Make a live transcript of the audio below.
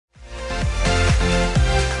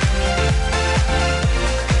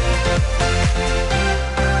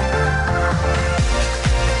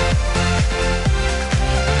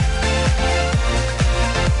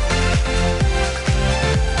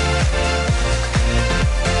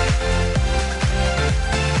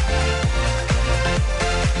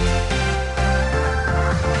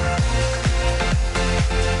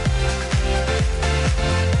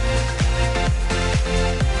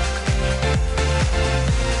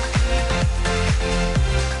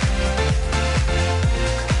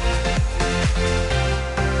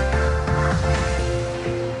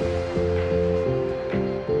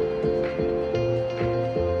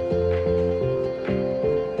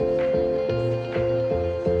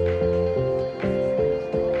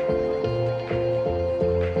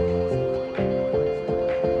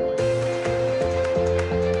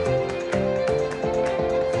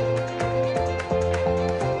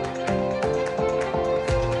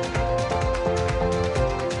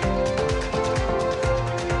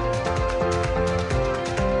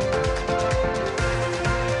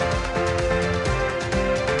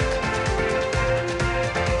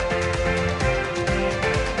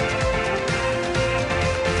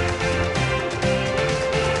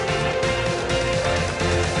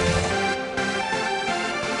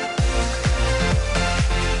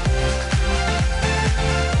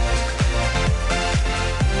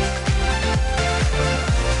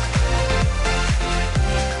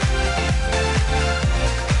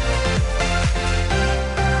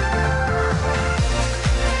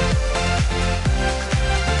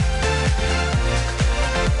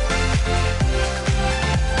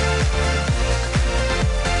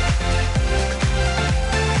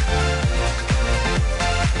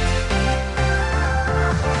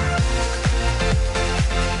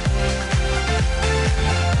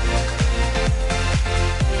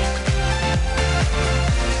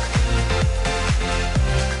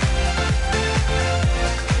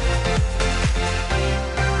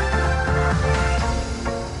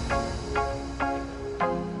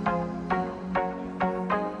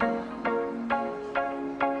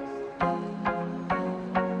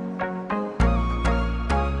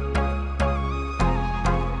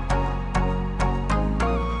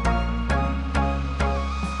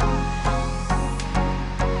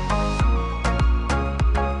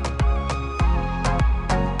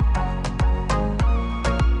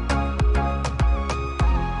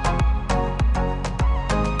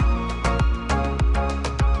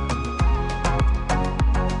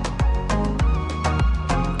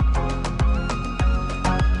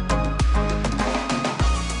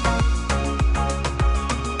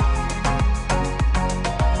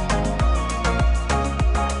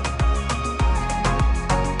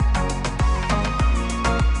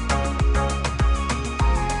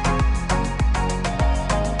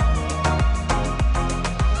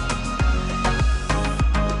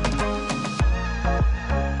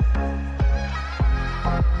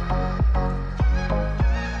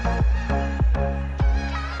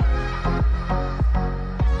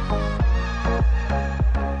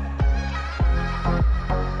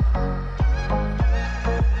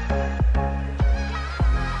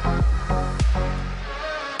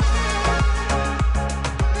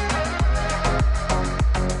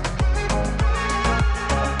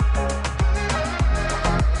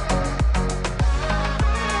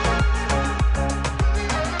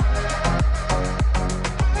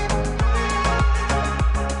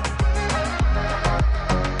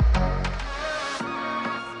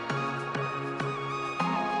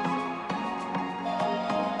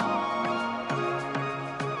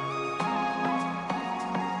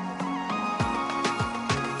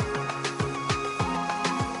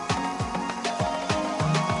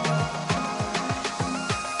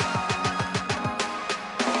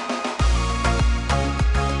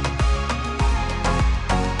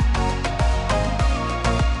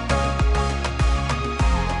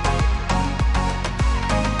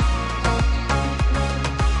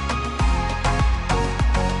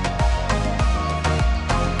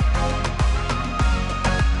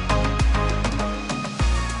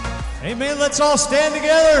Amen. Let's all stand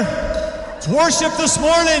together. Let's worship this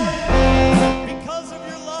morning. Because of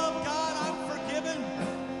your love, God, I'm forgiven.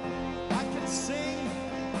 I can sing.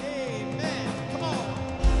 Amen. Come on.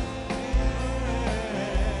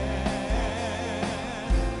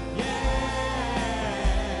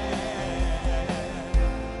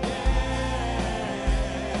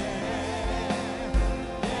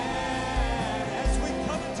 As we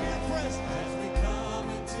come into your presence. As we come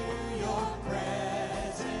into your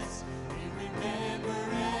presence, we remember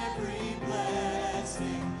every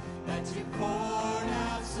blessing that you poured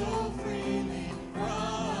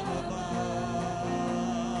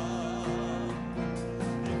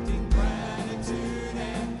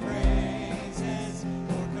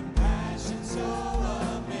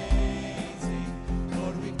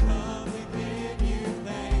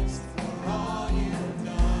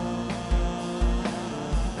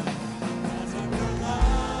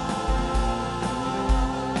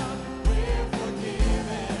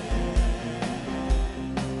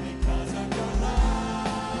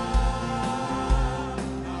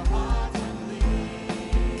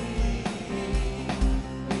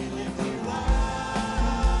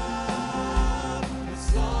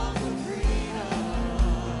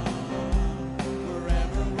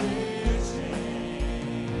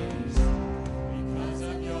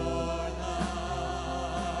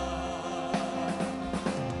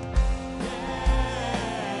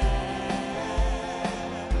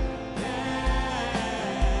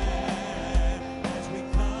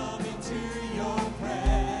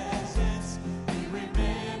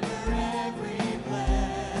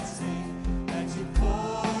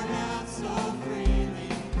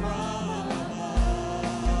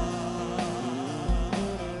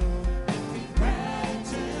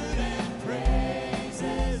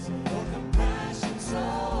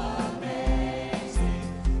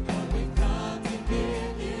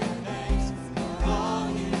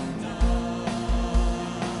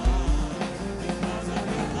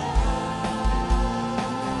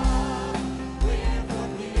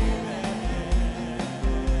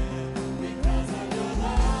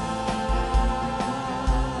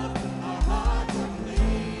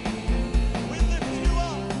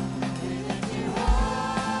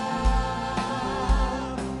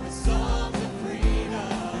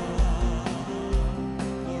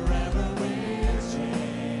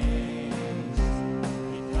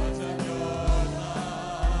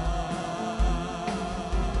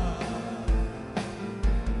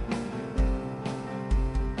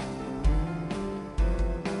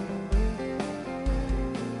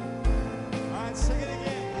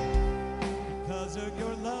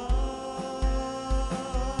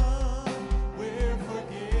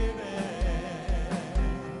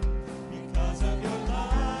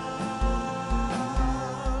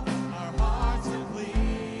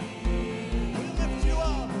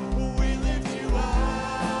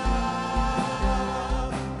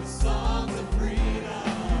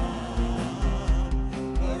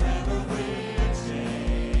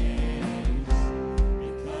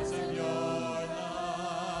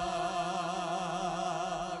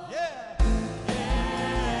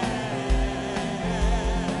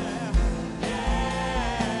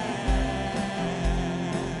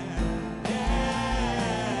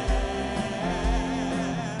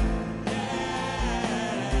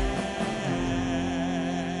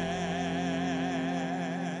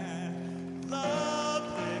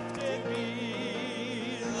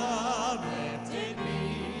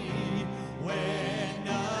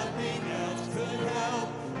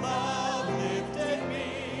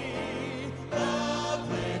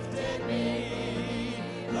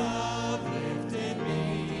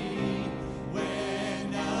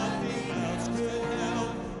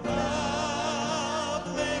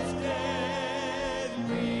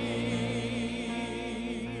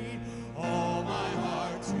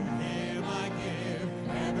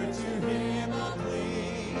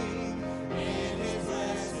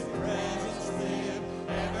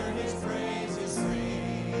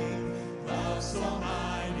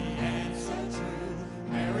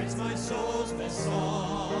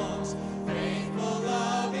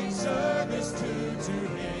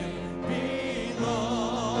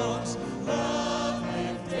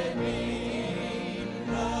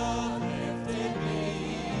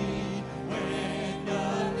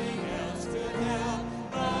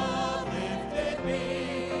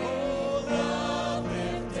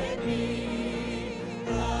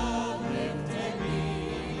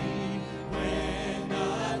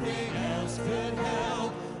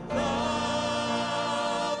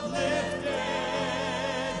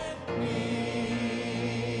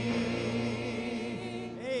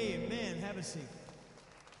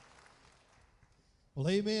Well,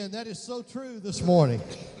 amen. That is so true this morning.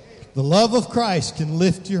 The love of Christ can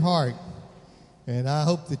lift your heart. And I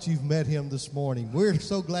hope that you've met him this morning. We're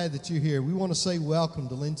so glad that you're here. We want to say welcome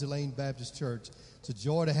to Lindsay Lane Baptist Church. It's a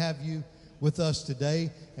joy to have you with us today.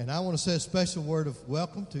 And I want to say a special word of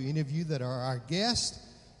welcome to any of you that are our guests,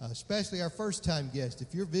 especially our first-time guests.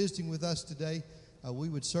 If you're visiting with us today, we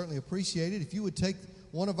would certainly appreciate it if you would take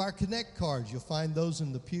one of our Connect cards. You'll find those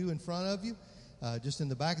in the pew in front of you, just in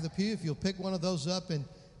the back of the pew. If you'll pick one of those up and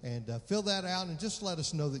fill that out and just let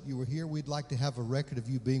us know that you were here. We'd like to have a record of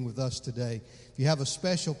you being with us today. If you have a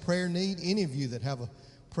special prayer need, any of you that have a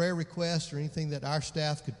prayer request or anything that our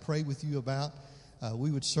staff could pray with you about, we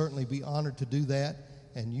would certainly be honored to do that.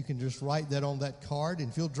 And you can just write that on that card. And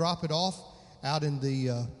if you'll drop it off out in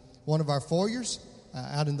the one of our foyers,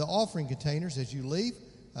 out in the offering containers as you leave,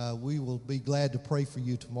 we will be glad to pray for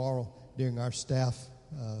you tomorrow during our staff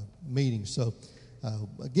meeting. So,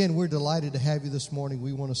 again, we're delighted to have you this morning.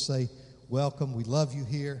 We want to say welcome. We love you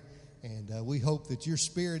here, and we hope that your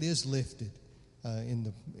spirit is lifted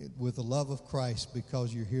with the love of Christ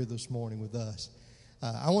because you're here this morning with us.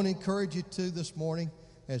 I want to encourage you too this morning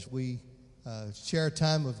as we share a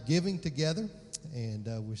time of giving together, and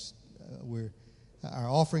our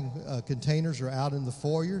offering containers are out in the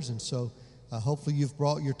foyers, and so hopefully you've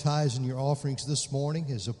brought your tithes and your offerings this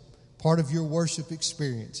morning as a part of your worship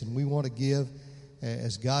experience, and we want to give.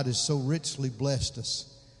 As God has so richly blessed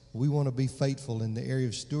us, we want to be faithful in the area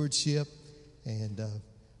of stewardship and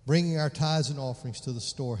bringing our tithes and offerings to the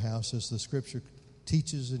storehouse as the Scripture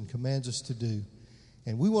teaches and commands us to do.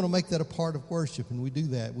 And we want to make that a part of worship, and we do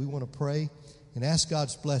that. We want to pray and ask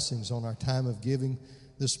God's blessings on our time of giving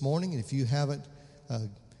this morning. And if you haven't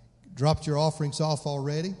dropped your offerings off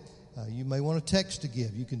already, you may want to text to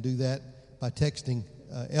give. You can do that by texting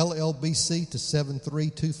LLBC to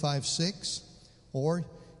 73256. Or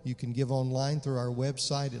you can give online through our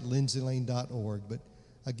website at lindsaylane.org. But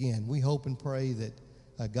again, we hope and pray that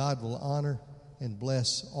God will honor and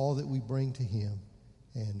bless all that we bring to Him,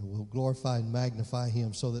 and will glorify and magnify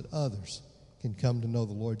Him so that others can come to know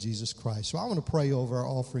the Lord Jesus Christ. So I want to pray over our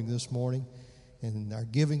offering this morning and our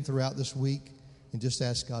giving throughout this week and just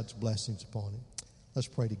ask God's blessings upon it. Let's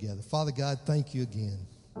pray together. Father God, thank you again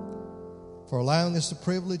for allowing us the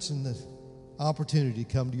privilege and the opportunity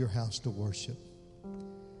to come to your house to worship.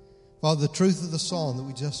 Father, the truth of the song that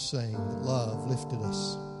we just sang, that love lifted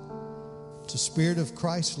us. It's a spirit of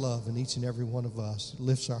Christ's love in each and every one of us. It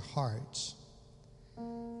lifts our hearts.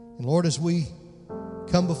 And Lord, as we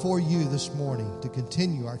come before you this morning to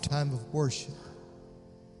continue our time of worship,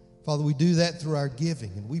 Father, we do that through our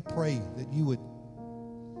giving. And we pray that you would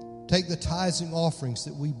take the tithes and offerings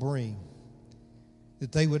that we bring,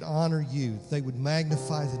 that they would honor you, that they would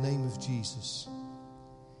magnify the name of Jesus.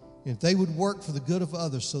 And if they would work for the good of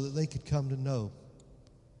others so that they could come to know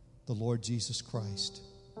the Lord Jesus Christ.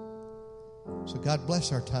 So God,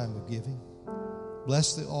 bless our time of giving.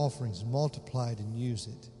 Bless the offerings, multiply it and use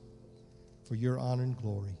it for your honor and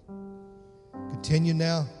glory. Continue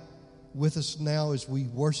now with us now as we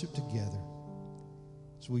worship together,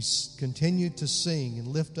 as we continue to sing and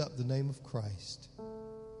lift up the name of Christ,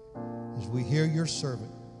 as we hear your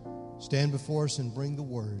servant stand before us and bring the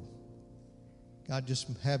word. God, just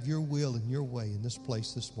have your will and your way in this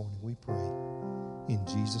place this morning, we pray. In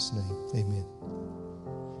Jesus' name, amen.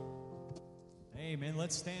 Amen.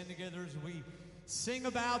 Let's stand together as we sing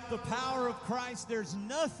about the power of Christ. There's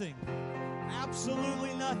nothing,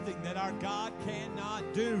 absolutely nothing that our God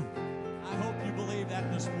cannot do. I hope you believe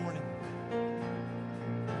that this morning.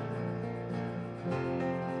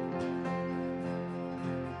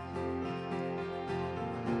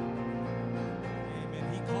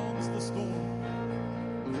 Amen. He calms the storm.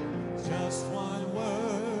 Just one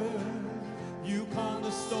word, you calm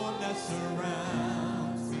the storm that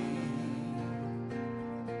surrounds me.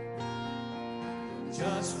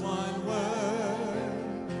 Just one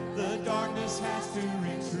word, the darkness has to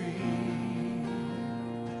retreat.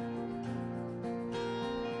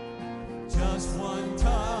 Just one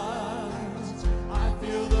touch, I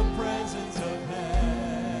feel the presence of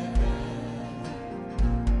heaven.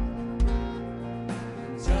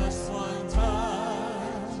 Just one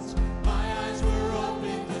touch, my eyes were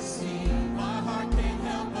open to see. My heart can't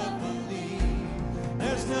help but believe.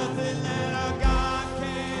 There's nothing that our God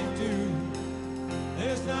can't do.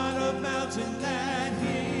 There's not a mountain that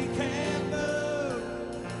He can't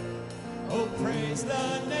move. Oh, praise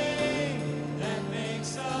the name that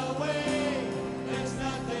makes a way. There's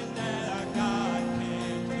nothing that our God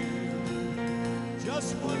can't do.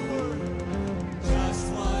 Just one word,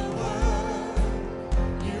 just one word.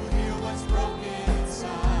 You heal what's broken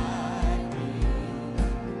inside me.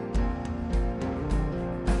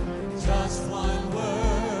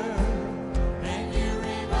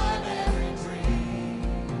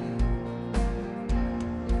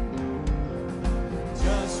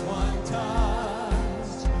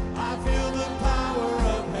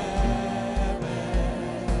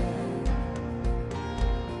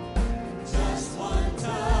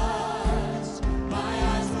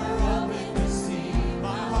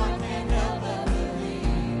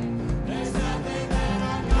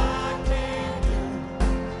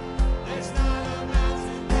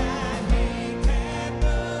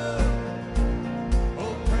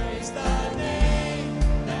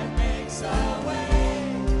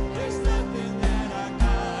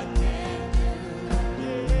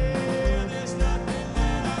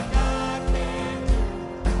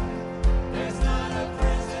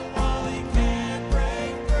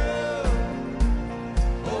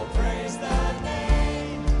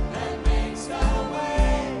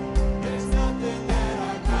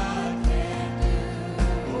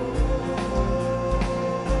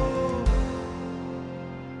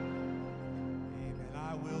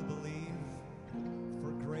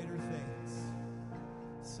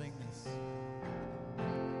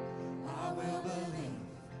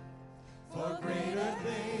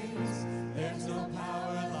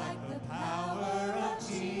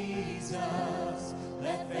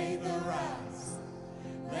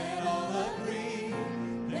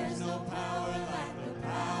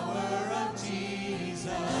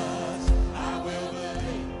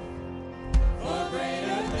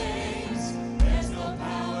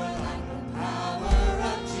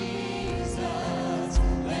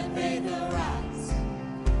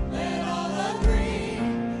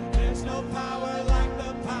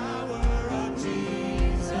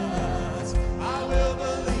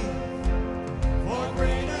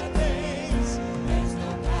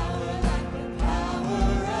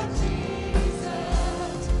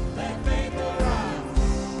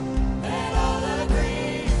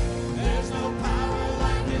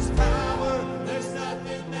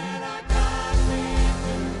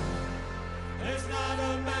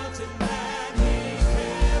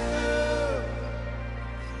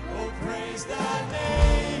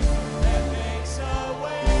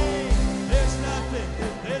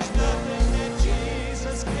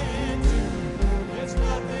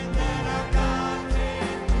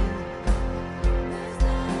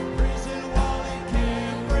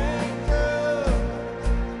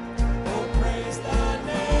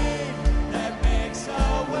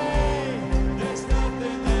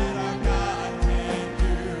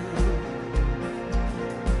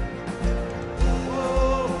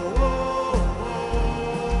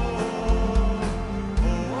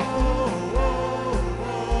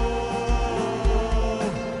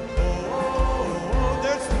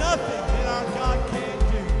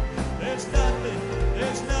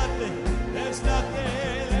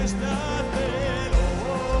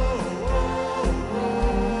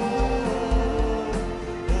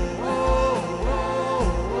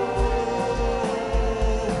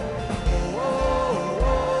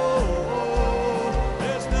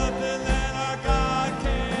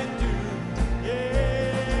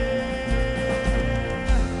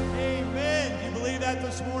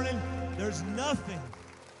 nothing.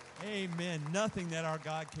 Amen. Nothing that our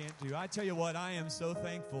God can't do. I tell you what, I am so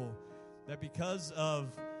thankful that because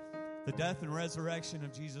of the death and resurrection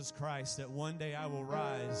of Jesus Christ, that one day I will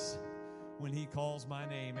rise when He calls my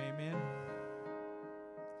name. Amen.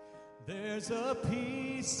 There's a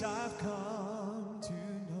peace I've come to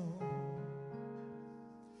know,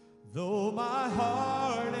 though my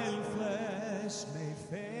heart and flesh may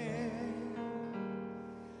fail.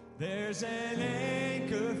 There's an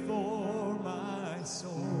anchor for my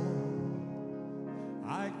soul.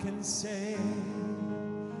 I can say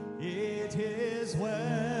it is well.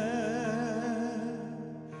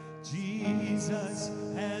 Jesus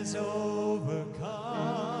has overcome,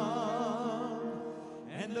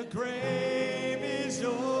 and the grave is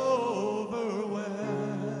overwhelmed.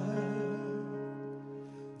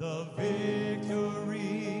 The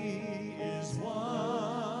victory is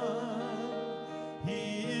won.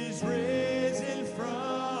 He is risen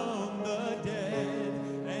from the dead,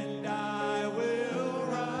 and I will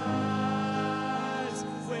rise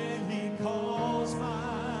when He calls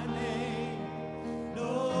my name.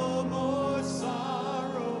 No more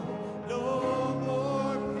sorrow, no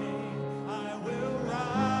more pain. I will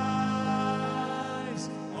rise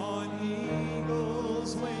on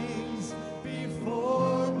eagle's wings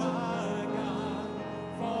before my God,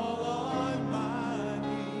 fall on my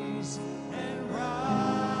knees and rise.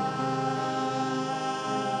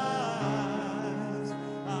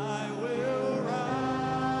 I will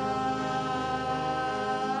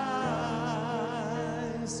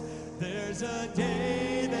rise. There's a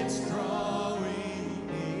day that's drawing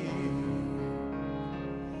near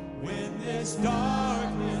when this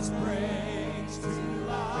darkness breaks to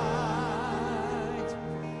light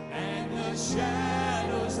and the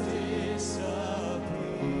shadows disappear,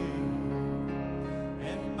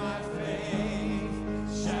 and my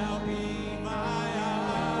faith shall be my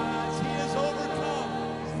eyes. He has overcome.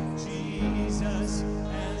 Jesus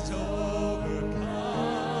has overcome,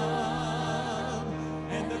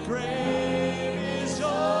 and the grave is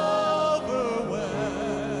overwhelmed.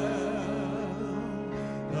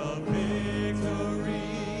 The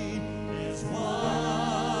victory is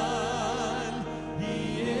won.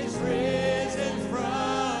 He is risen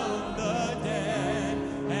from the dead,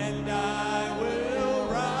 and I will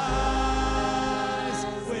rise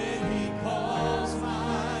when He calls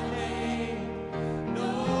my name.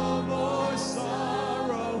 No more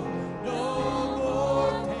sorrow, no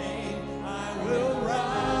more pain. I will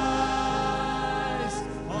rise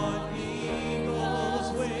on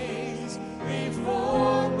eagle's wings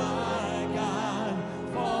before my God,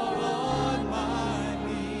 fall on my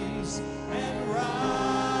knees and rise.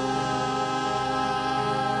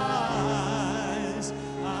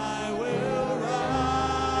 I will rise.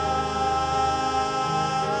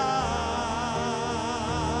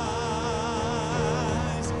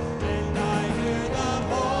 And I hear the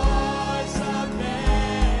voice of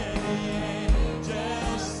many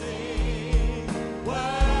angels sing,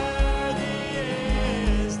 worthy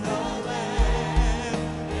is the Lamb.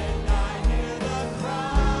 And I hear the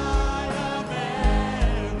cry of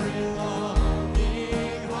every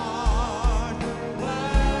longing heart,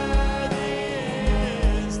 worthy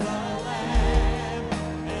is the Lamb.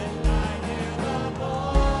 And I hear the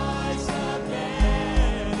voice of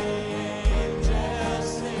many angels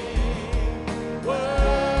sing,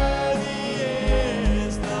 worthy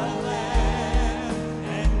is the Lamb.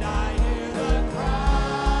 And I hear the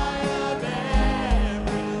cry of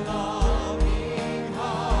every longing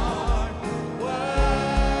heart,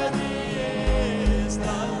 worthy is the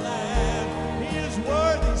Lamb. He is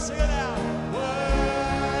worthy. Sing it out.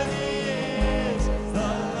 Worthy is the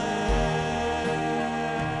Lamb.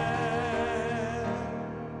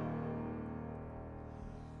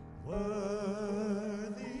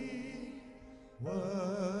 Worthy,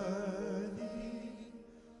 worthy,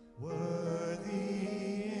 worthy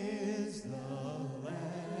is the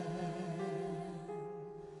Lamb.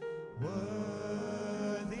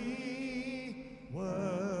 Worthy,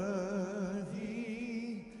 worthy,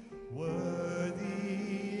 worthy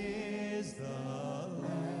is the Lamb.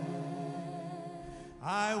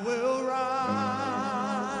 I will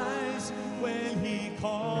rise when He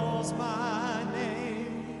calls my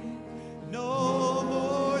name. No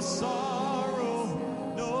more sorrow,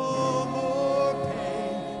 no more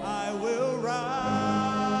pain. I will rise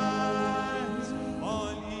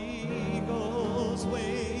on eagle's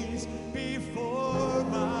wings before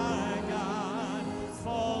my God,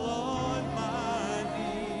 fall on my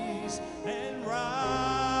knees and rise.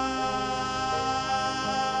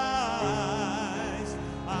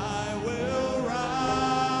 I will rise.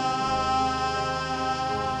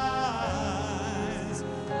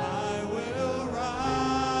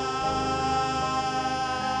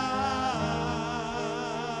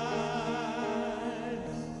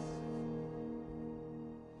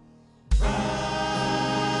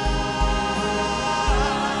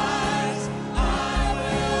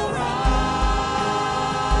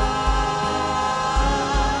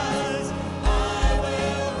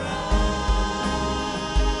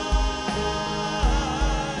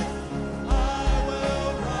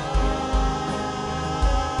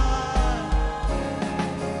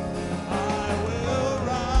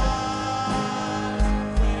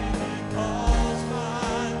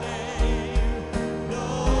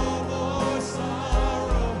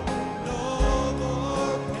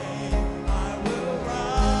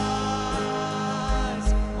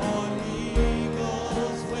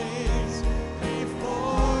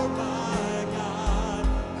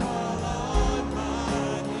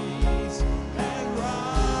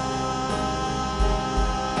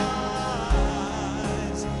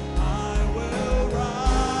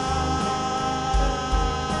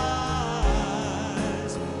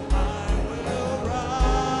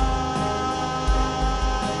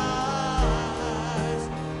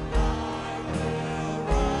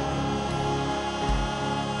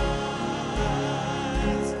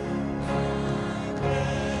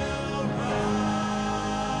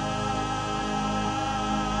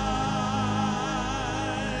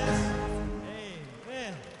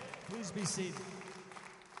 Let's be seated.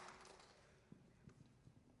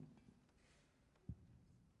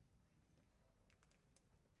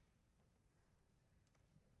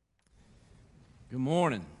 Good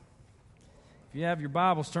morning. If you have your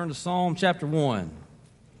Bibles, turn to Psalm chapter 1.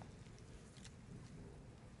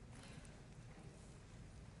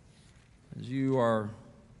 As you are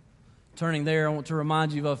turning there, I want to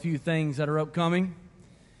remind you of a few things that are upcoming.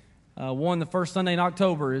 One, the first Sunday in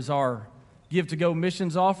October is our Give to Go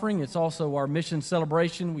missions offering. It's also our mission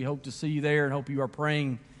celebration. We hope to see you there and hope you are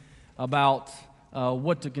praying about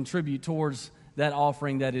what to contribute towards that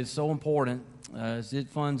offering that is so important as it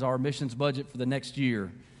funds our missions budget for the next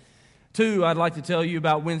year. Two, I'd like to tell you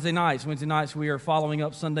about Wednesday nights. Wednesday nights we are following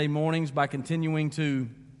up Sunday mornings by continuing to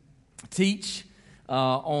teach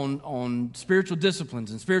on spiritual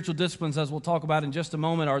disciplines. And spiritual disciplines, as we'll talk about in just a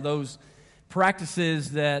moment, are those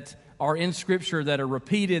practices that are in Scripture, that are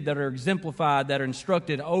repeated, that are exemplified, that are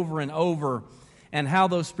instructed over and over, and how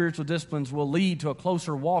those spiritual disciplines will lead to a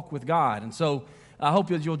closer walk with God. And so I hope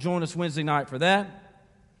that you'll join us Wednesday night for that.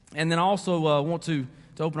 And then I also want to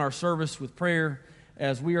open our service with prayer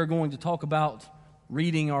as we are going to talk about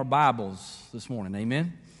reading our Bibles this morning. Amen?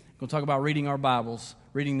 We're going to talk about reading our Bibles,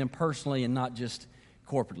 reading them personally and not just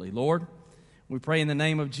corporately. Lord, we pray in the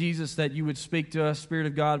name of Jesus that you would speak to us. Spirit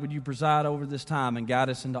of God, would you preside over this time and guide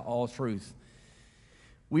us into all truth.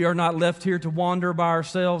 We are not left here to wander by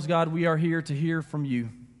ourselves, God. We are here to hear from you,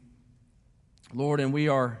 Lord, and we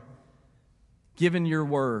are given your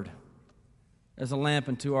word as a lamp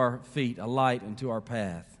unto our feet, a light unto our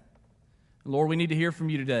path. Lord, we need to hear from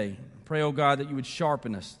you today. Pray, oh God, that you would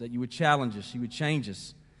sharpen us, that you would challenge us, you would change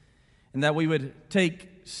us, and that we would take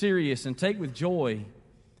serious and take with joy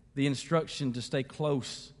the instruction to stay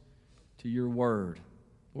close to your word.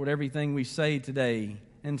 Lord, everything we say today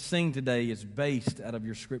and sing today is based out of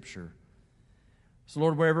your Scripture. So,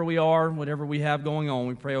 Lord, wherever we are, whatever we have going on,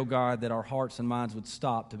 we pray, oh God, that our hearts and minds would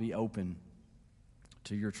stop to be open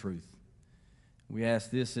to your truth. We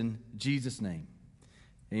ask this in Jesus' name.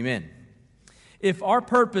 Amen. If our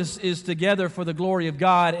purpose is together for the glory of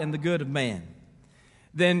God and the good of man,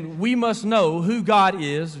 then we must know who God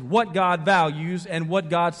is, what God values, and what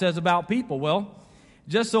God says about people. Well,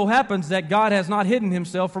 just so happens that God has not hidden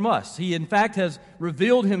himself from us. He, in fact, has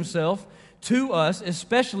revealed himself to us,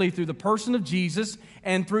 especially through the person of Jesus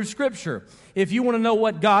and through Scripture. If you want to know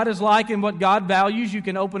what God is like and what God values, you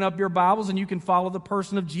can open up your Bibles and you can follow the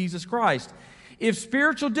person of Jesus Christ. If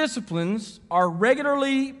spiritual disciplines are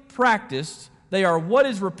regularly practiced, they are what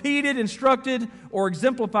is repeated, instructed, or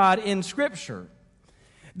exemplified in Scripture,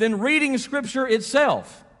 then reading Scripture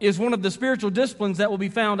itself is one of the spiritual disciplines that will be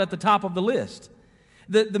found at the top of the list.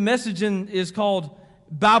 The message is called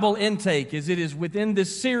Bible Intake, as it is within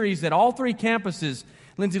this series that all three campuses,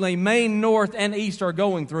 Lindsay Lane, Main, North, and East, are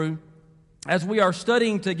going through as we are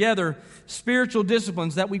studying together spiritual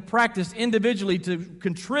disciplines that we practice individually to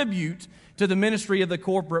contribute to the ministry of the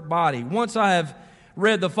corporate body. Once I have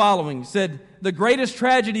read the following, said, the greatest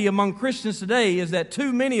tragedy among Christians today is that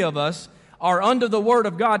too many of us are under the Word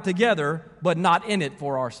of God together, but not in it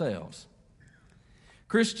for ourselves.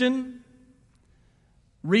 Christian,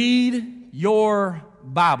 read your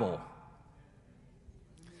Bible.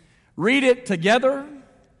 Read it together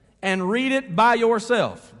and read it by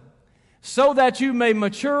yourself so that you may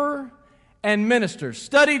mature and minister.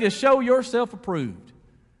 Study to show yourself approved,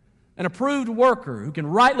 an approved worker who can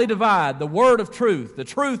rightly divide the word of truth, the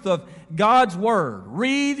truth of God's Word.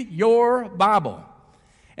 Read your Bible.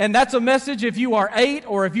 And that's a message if you are 8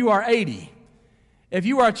 or if you are 80. If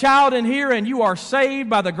you are a child in here and you are saved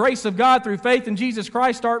by the grace of God through faith in Jesus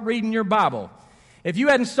Christ, start reading your Bible. If you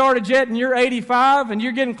hadn't started yet and you're 85 and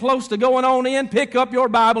you're getting close to going on in, pick up your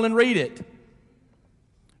Bible and read it.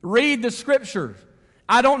 Read the Scriptures.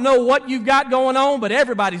 I don't know what you've got going on, but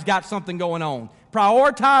everybody's got something going on.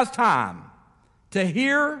 Prioritize time to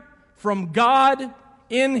hear from God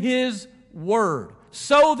in His Word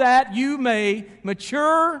so that you may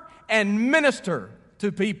mature and minister to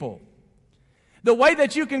people. The way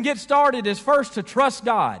that you can get started is first to trust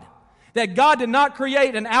God, that God did not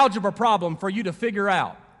create an algebra problem for you to figure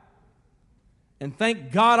out. And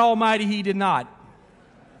thank God Almighty He did not.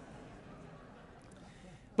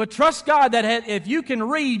 But trust God that if you can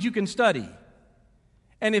read, you can study.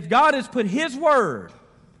 And if God has put His Word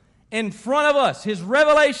in front of us, His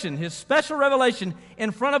revelation, His special revelation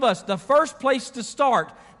in front of us, the first place to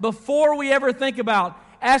start before we ever think about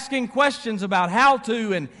asking questions about how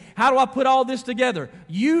to and how do I put all this together,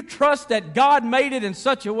 you trust that God made it in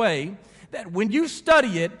such a way that when you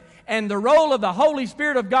study it and the role of the Holy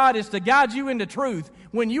Spirit of God is to guide you into truth,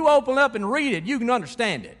 when you open up and read it, you can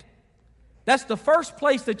understand it. That's the first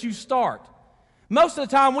place that you start. Most of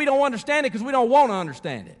the time we don't understand it because we don't want to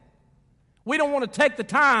understand it. We don't want to take the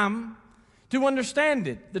time to understand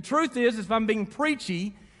it. The truth is, if I'm being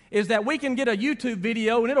preachy, is that we can get a YouTube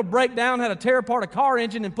video and it'll break down how to tear apart a car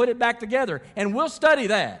engine and put it back together. And we'll study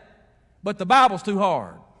that. But the Bible's too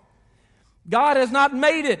hard. God has not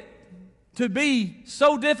made it to be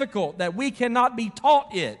so difficult that we cannot be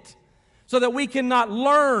taught it, so that we cannot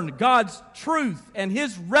learn God's truth and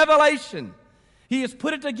His revelation. He has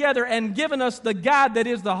put it together and given us the guide that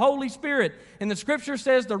is the Holy Spirit. And the Scripture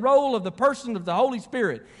says the role of the person of the Holy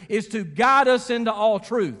Spirit is to guide us into all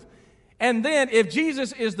truth. And then if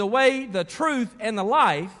Jesus is the way, the truth, and the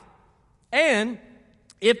life, and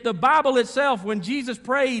if the Bible itself, when Jesus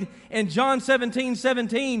prayed in John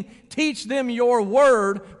 17:17, teach them your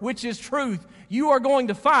word, which is truth, you are going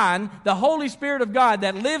to find the Holy Spirit of God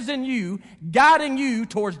that lives in you, guiding you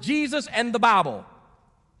towards Jesus and the Bible.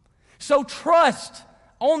 So trust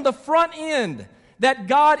on the front end that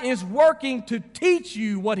God is working to teach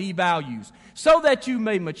you what He values, so that you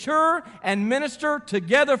may mature and minister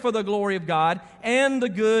together for the glory of God and the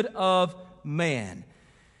good of man.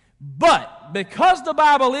 But because the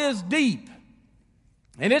Bible is deep,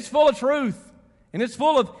 and it's full of truth, and it's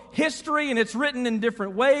full of history, and it's written in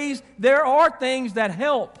different ways, there are things that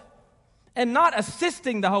help, and not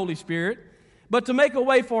assisting the Holy Spirit, but to make a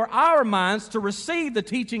way for our minds to receive the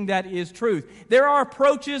teaching that is truth. There are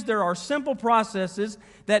approaches, there are simple processes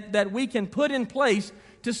that we can put in place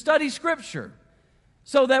to study Scripture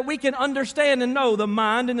so that we can understand and know the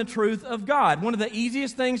mind and the truth of God. One of the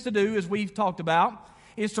easiest things to do, as we've talked about,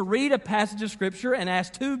 is to read a passage of Scripture and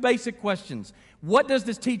ask two basic questions. What does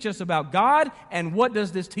this teach us about God, and what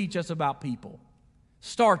does this teach us about people?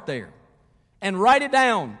 Start there and write it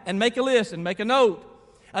down and make a list and make a note.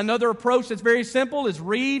 Another approach that's very simple is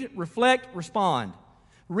read, reflect, respond.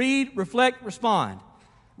 Read, reflect, respond.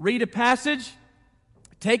 Read a passage,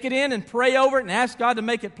 take it in and pray over it and ask God to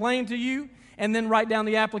make it plain to you, and then write down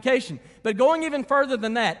the application. But going even further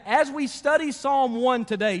than that, as we study Psalm 1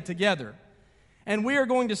 today together, and we are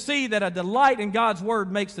going to see that a delight in God's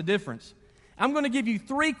Word makes the difference, I'm going to give you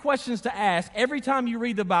 3 questions to ask every time you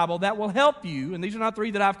read the Bible that will help you, and these are not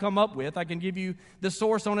 3 that I've come up with. I can give you the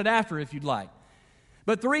source on it after if you'd like.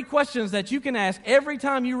 But 3 questions that you can ask every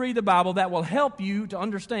time you read the Bible that will help you to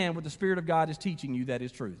understand what the Spirit of God is teaching you that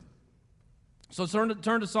is truth. So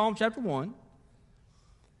turn to Psalm chapter 1.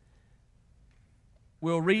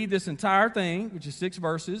 We'll read this entire thing, which is 6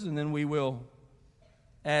 verses, and then we will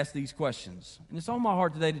ask these questions. And it's on my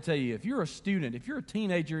heart today to tell you, if you're a student, if you're a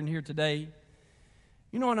teenager in here today,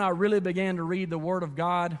 you know when I really began to read the Word of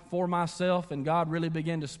God for myself and God really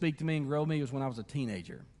began to speak to me and grow me was when I was a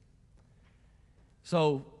teenager.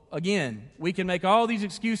 So, again, we can make all these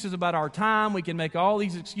excuses about our time. We can make all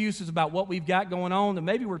these excuses about what we've got going on, that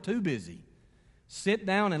maybe we're too busy. Sit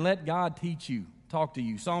down and let God teach you, talk to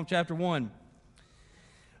you. Psalm chapter 1.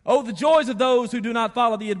 Oh, the joys of those who do not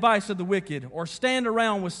follow the advice of the wicked, or stand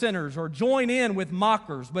around with sinners, or join in with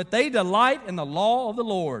mockers, but they delight in the law of the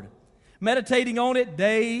Lord, meditating on it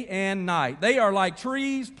day and night. They are like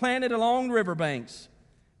trees planted along riverbanks,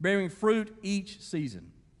 bearing fruit each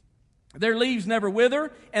season. Their leaves never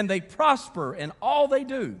wither, and they prosper in all they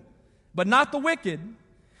do. But not the wicked.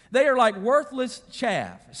 They are like worthless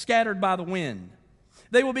chaff scattered by the wind.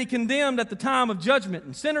 They will be condemned at the time of judgment,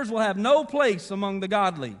 and sinners will have no place among the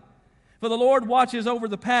godly. For the Lord watches over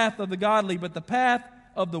the path of the godly, but the path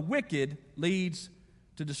of the wicked leads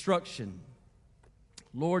to destruction.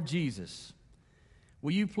 Lord Jesus,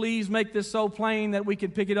 will you please make this so plain that we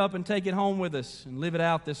can pick it up and take it home with us and live it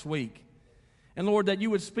out this week? And Lord, that you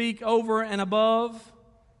would speak over and above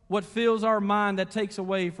what fills our mind that takes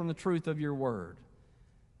away from the truth of your word.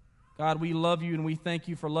 God, we love you and we thank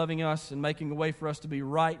you for loving us and making a way for us to be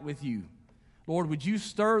right with you. Lord, would you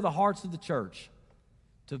stir the hearts of the church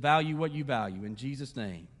to value what you value. In Jesus'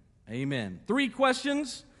 name, amen. 3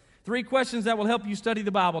 questions that will help you study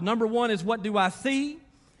the Bible. Number 1 is, what do I see?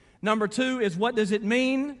 Number 2 is, what does it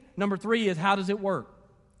mean? Number 3 is, how does it work?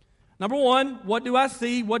 Number 1, what do I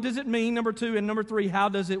see? What does it mean? Number 2, and number 3, how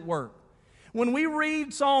does it work? When we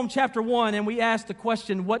read Psalm chapter 1 and we ask the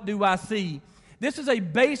question, what do I see? This is a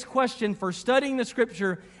base question for studying the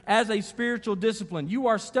Scripture as a spiritual discipline. You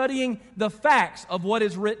are studying the facts of what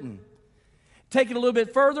is written. Take it a little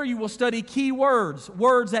bit further, you will study key words,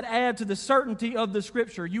 words that add to the certainty of the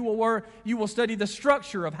Scripture. You will study the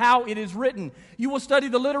structure of how it is written. You will study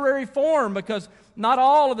the literary form, because not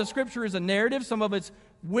all of the Scripture is a narrative. Some of it's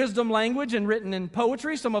wisdom language and written in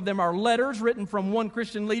poetry. Some of them are letters written from one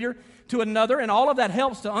Christian leader to another, and all of that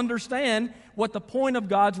helps to understand what the point of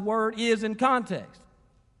God's Word is in context.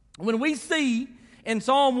 When we see in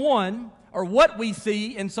Psalm 1, or what we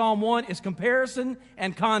see in Psalm 1 is comparison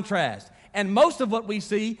and contrast. And most of what we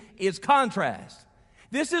see is contrast.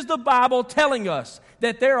 This is the Bible telling us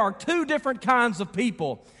that there are two different kinds of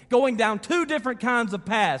people going down two different kinds of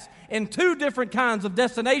paths and two different kinds of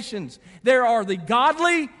destinations. There are the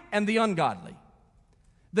godly and the ungodly,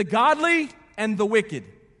 the godly and the wicked,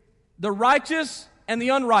 the righteous and the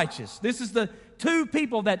unrighteous. This is the two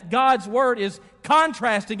people that God's Word is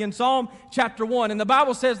contrasting in Psalm chapter 1. And the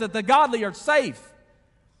Bible says that the godly are safe.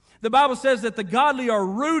 The Bible says that the godly are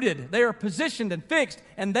rooted, they are positioned and fixed,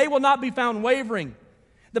 and they will not be found wavering.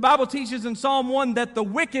 The Bible teaches in Psalm 1 that the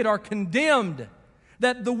wicked are condemned,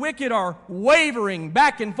 that the wicked are wavering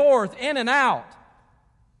back and forth, in and out.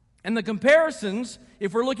 And the comparisons,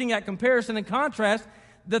 if we're looking at comparison and contrast,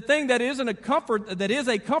 the thing that is a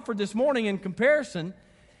comfort this morning in comparison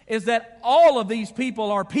is that all of these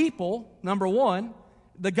people are people, number one.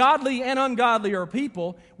 The godly and ungodly are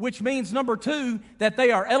people, which means, number two, that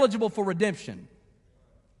they are eligible for redemption.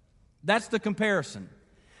 That's the comparison.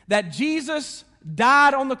 That Jesus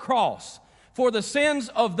died on the cross for the sins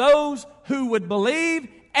of those who would believe,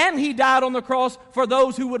 and He died on the cross for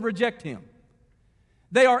those who would reject Him.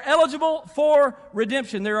 They are eligible for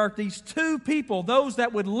redemption. There are these two people, those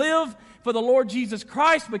that would live for the Lord Jesus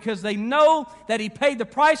Christ because they know that He paid the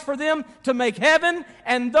price for them to make heaven,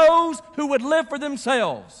 and those who would live for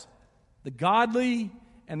themselves, the godly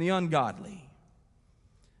and the ungodly.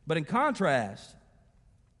 But in contrast,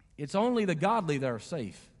 it's only the godly that are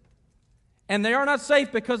safe. And they are not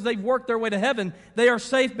safe because they've worked their way to heaven. They are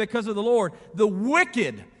safe because of the Lord. The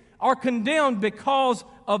wicked are condemned because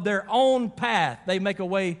of their own path. They make a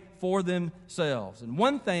way for themselves. And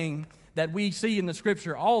one thing that we see in the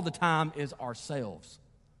Scripture all the time is ourselves.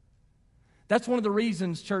 That's one of the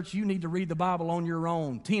reasons, church, you need to read the Bible on your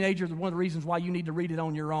own. Teenagers are one of the reasons why you need to read it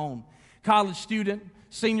on your own. College student,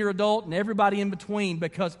 senior adult, and everybody in between,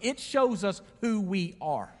 because it shows us who we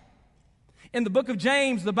are. In the book of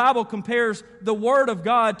James, the Bible compares the Word of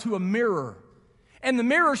God to a mirror. And the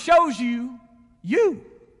mirror shows you.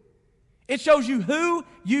 It shows you who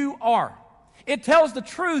you are. It tells the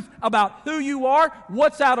truth about who you are,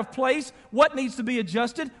 what's out of place, what needs to be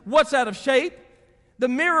adjusted, what's out of shape. The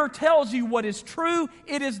mirror tells you what is true.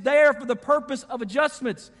 It is there for the purpose of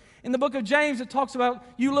adjustments. In the book of James, it talks about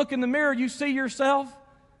you look in the mirror, you see yourself,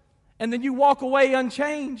 and then you walk away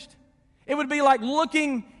unchanged. It would be like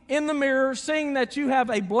looking in the mirror, seeing that you have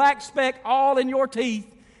a black speck all in your teeth,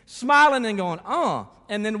 smiling and going,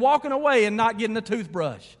 and then walking away and not getting a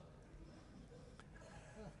toothbrush.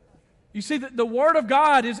 You see, the Word of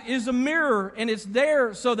God is a mirror, and it's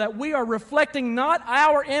there so that we are reflecting not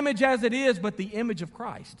our image as it is, but the image of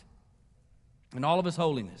Christ and all of His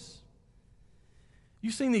holiness.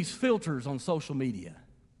 You've seen these filters on social media.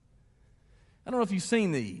 I don't know if you've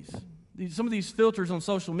seen these. Some of these filters on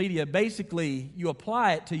social media, basically, you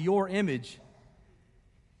apply it to your image,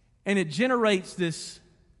 and it generates this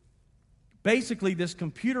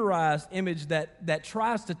computerized image that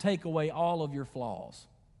tries to take away all of your flaws.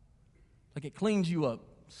 Like it cleans you up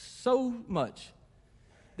so much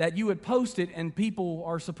that you would post it and people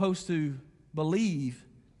are supposed to believe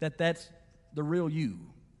that that's the real you.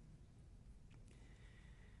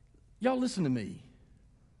 Y'all listen to me.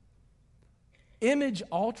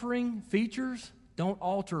 Image-altering features don't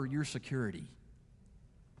alter your security.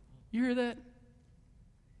 You hear that?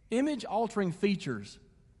 Image-altering features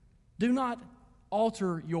do not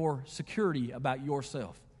alter your security about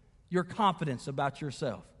yourself, your confidence about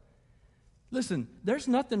yourself. Listen, there's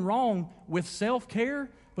nothing wrong with self-care,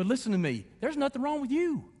 but listen to me, there's nothing wrong with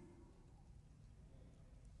you.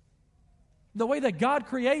 The way that God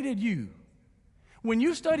created you. When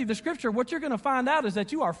you study the Scripture, what you're going to find out is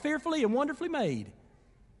that you are fearfully and wonderfully made.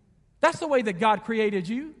 That's the way that God created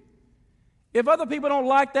you. If other people don't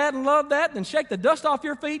like that and love that, then shake the dust off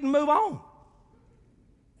your feet and move on.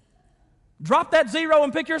 Drop that zero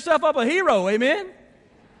and pick yourself up a hero, amen?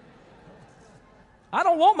 I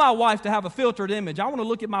don't want my wife to have a filtered image. I want to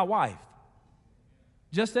look at my wife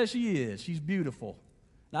just as she is. She's beautiful.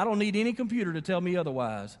 And I don't need any computer to tell me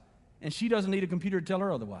otherwise. And she doesn't need a computer to tell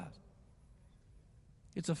her otherwise.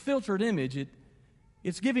 It's a filtered image.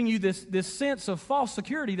 It's giving you this sense of false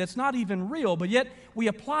security that's not even real, but yet we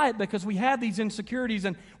apply it because we have these insecurities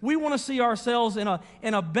and we want to see ourselves in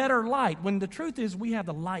a better light, when the truth is we have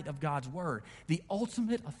the light of God's Word, the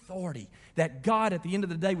ultimate authority that God at the end of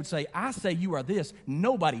the day would say, I say you are this.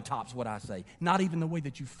 Nobody tops what I say, not even the way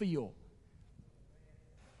that you feel.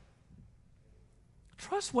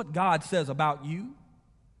 Trust what God says about you.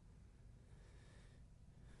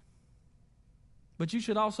 But you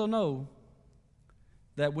should also know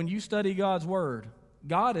that when you study God's Word,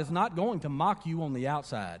 God is not going to mock you on the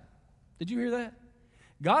outside. Did you hear that?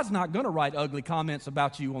 God's not going to write ugly comments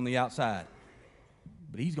about you on the outside,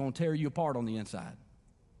 but He's going to tear you apart on the inside.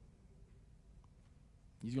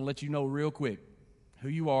 He's going to let you know real quick who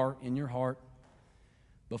you are in your heart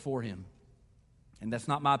before Him. And that's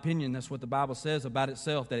not my opinion. That's what the Bible says about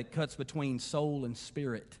itself, that it cuts between soul and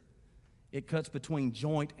spirit. It cuts between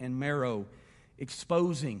joint and marrow, it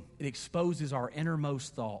exposes our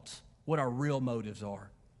innermost thoughts, what our real motives are.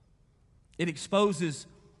 It exposes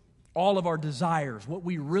all of our desires, what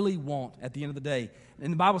we really want at the end of the day.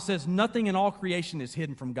 And the Bible says nothing in all creation is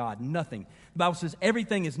hidden from God, nothing. The Bible says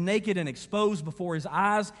everything is naked and exposed before His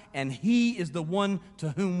eyes, and He is the one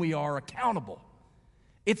to whom we are accountable.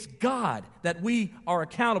 It's God that we are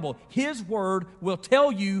accountable. His Word will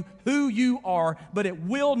tell you who you are, but it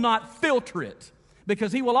will not filter it,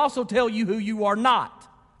 because He will also tell you who you are not.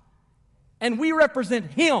 And we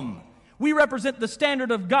represent Him. We represent the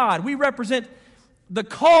standard of God. We represent the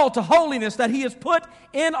call to holiness that He has put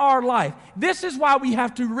in our life. This is why we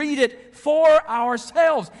have to read it for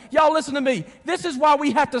ourselves. Y'all listen to me. This is why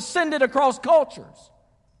we have to send it across cultures.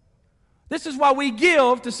 This is why we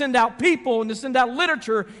give, to send out people and to send out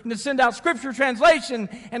literature and to send out scripture translation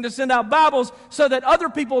and to send out Bibles, so that other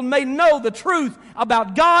people may know the truth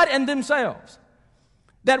about God and themselves.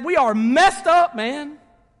 That we are messed up, man.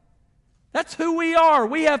 That's who we are.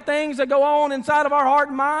 We have things that go on inside of our heart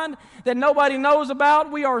and mind that nobody knows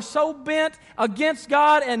about. We are so bent against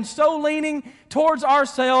God and so leaning towards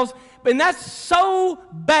ourselves. And that's so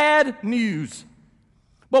bad news.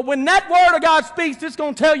 But when that Word of God speaks, it's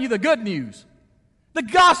going to tell you the good news. The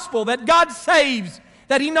gospel that God saves,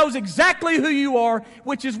 that He knows exactly who you are,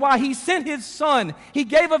 which is why He sent His Son. He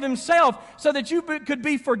gave of Himself so that you could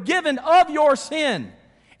be forgiven of your sin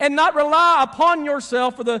and not rely upon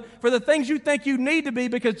yourself for the things you think you need to be,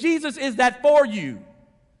 because Jesus is that for you.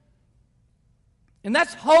 And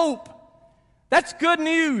that's hope. That's good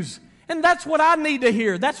news. And that's what I need to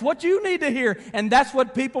hear. That's what you need to hear. And that's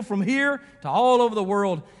what people from here to all over the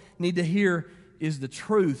world need to hear, is the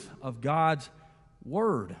truth of God's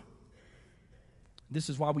Word. This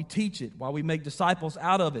is why we teach it, why we make disciples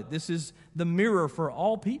out of it. This is the mirror for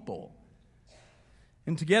all people.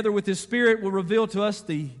 And together with His Spirit will reveal to us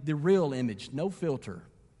the real image, no filter,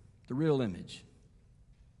 the real image.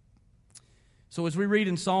 So as we read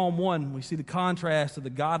in Psalm 1, we see the contrast of the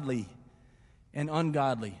godly and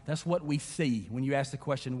ungodly. That's what we see when you ask the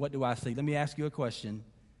question, what do I see? Let me ask you a question.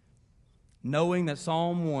 Knowing that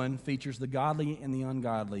Psalm 1 features the godly and the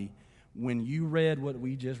ungodly, when you read what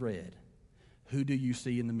we just read, who do you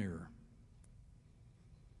see in the mirror?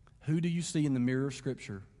 Who do you see in the mirror of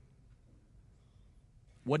Scripture?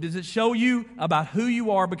 What does it show you about who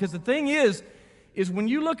you are? Because the thing is when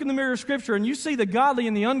you look in the mirror of Scripture and you see the godly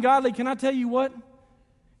and the ungodly, can I tell you what?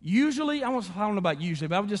 Usually, I don't know about usually,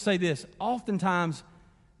 but I would just say this. Oftentimes,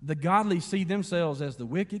 the godly see themselves as the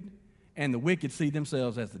wicked, and the wicked see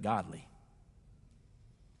themselves as the godly.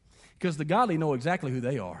 Because the godly know exactly who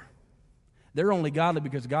they are. They're only godly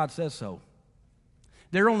because God says so.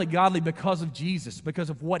 They're only godly because of Jesus, because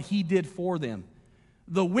of what He did for them.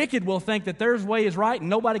 The wicked will think that their way is right and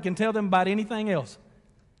nobody can tell them about anything else.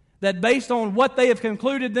 That based on what they have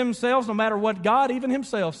concluded themselves, no matter what God even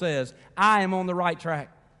Himself says, I am on the right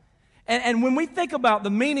track. And when we think about the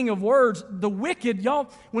meaning of words, the wicked, y'all,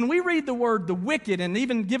 when we read the word the wicked and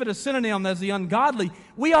even give it a synonym as the ungodly,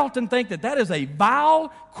 we often think that that is a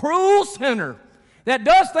vile, cruel sinner that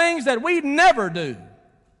does things that we never do.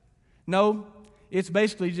 No, it's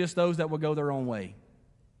basically just those that will go their own way.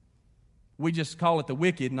 We just call it the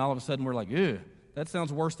wicked, and all of a sudden we're like, ew, that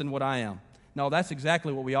sounds worse than what I am. No, that's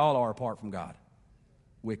exactly what we all are apart from God.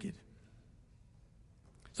 Wicked.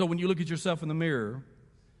 So when you look at yourself in the mirror,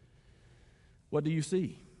 what do you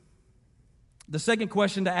see? The second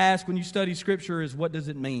question to ask when you study Scripture is, what does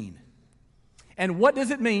it mean? And what does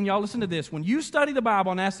it mean? Y'all listen to this. When you study the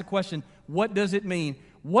Bible and ask the question, what does it mean?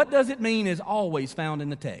 What does it mean is always found in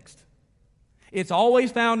the text. It's always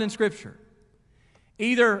found in Scripture.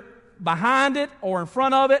 Either behind it or in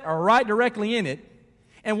front of it or right directly in it.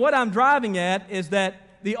 And what I'm driving at is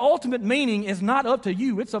that the ultimate meaning is not up to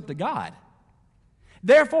you, it's up to God.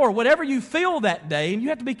 Therefore, whatever you feel that day, and you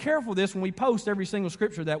have to be careful of this when we post every single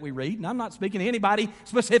scripture that we read, and I'm not speaking to anybody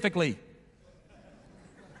specifically.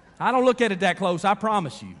 I don't look at it that close, I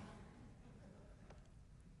promise you.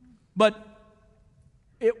 But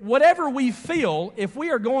whatever we feel, if we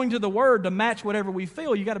are going to the Word to match whatever we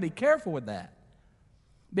feel, you got to be careful with that.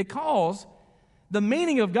 Because the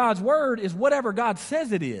meaning of God's Word is whatever God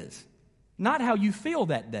says it is, not how you feel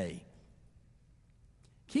that day.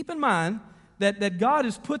 Keep in mind that God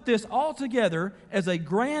has put this all together as a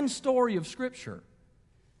grand story of Scripture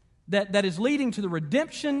that is leading to the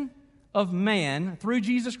redemption of man through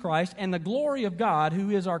Jesus Christ and the glory of God, who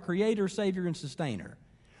is our Creator, Savior, and Sustainer.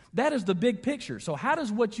 That is the big picture. So how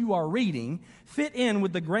does what you are reading fit in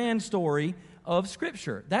with the grand story of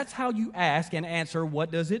Scripture? That's how you ask and answer,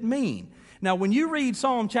 what does it mean? Now, when you read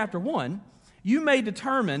Psalm chapter 1, you may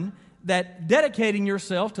determine that dedicating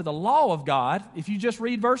yourself to the law of God, if you just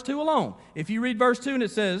read verse 2 alone. If you read verse 2 and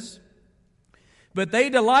it says, "But they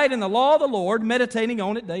delight in the law of the Lord, meditating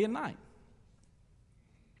on it day and night."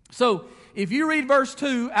 So, if you read verse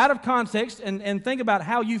 2 out of context and think about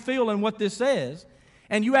how you feel and what this says,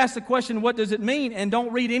 and you ask the question, what does it mean, and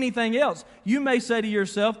don't read anything else, you may say to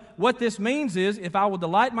yourself, what this means is, if I will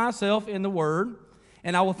delight myself in the Word,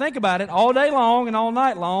 and I will think about it all day long and all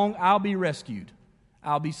night long, I'll be rescued.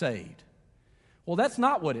 I'll be saved. Well, that's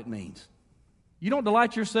not what it means. You don't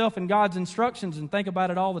delight yourself in God's instructions and think about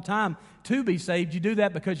it all the time to be saved. You do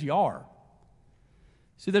that because you are.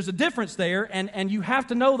 See, there's a difference there, and you have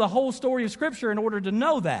to know the whole story of Scripture in order to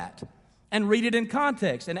know that, and read it in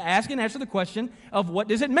context, and ask and answer the question of what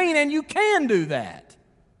does it mean, and you can do that.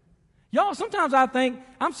 Y'all, sometimes I think,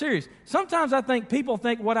 I'm serious, sometimes I think people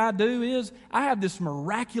think what I do is I have this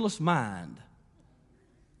miraculous mind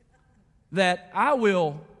that I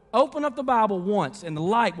will open up the Bible once and the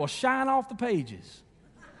light will shine off the pages.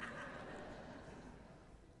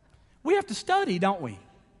 We have to study, don't we?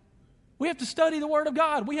 We have to study the Word of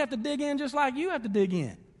God. We have to dig in just like you have to dig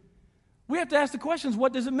in. We have to ask the questions,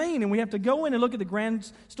 what does it mean? And we have to go in and look at the grand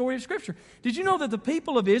story of Scripture. Did you know that the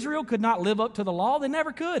people of Israel could not live up to the law? They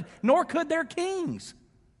never could, nor could their kings.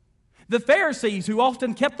 The Pharisees, who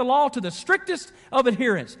often kept the law to the strictest of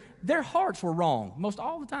adherence, their hearts were wrong most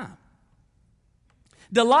all the time.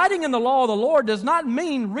 Delighting in the law of the Lord does not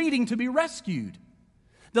mean reading to be rescued.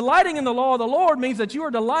 Delighting in the law of the Lord means that you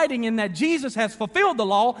are delighting in that Jesus has fulfilled the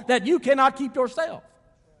law that you cannot keep yourself.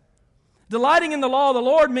 Delighting in the law of the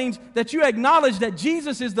Lord means that you acknowledge that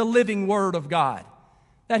Jesus is the living Word of God,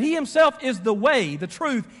 that He Himself is the way, the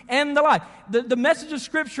truth, and the life. The message of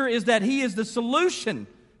Scripture is that He is the solution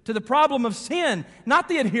to the problem of sin, not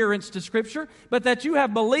the adherence to Scripture, but that you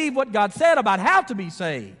have believed what God said about how to be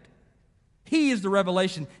saved. He is the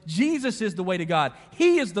revelation. Jesus is the way to God.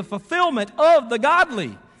 He is the fulfillment of the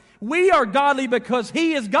godly. We are godly because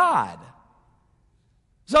He is God.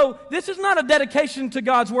 So this is not a dedication to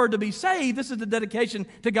God's Word to be saved. This is a dedication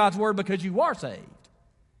to God's Word because you are saved.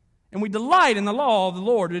 And we delight in the law of the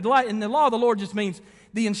Lord. We delight in the law of the Lord just means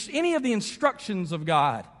any of the instructions of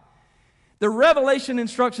God. The revelation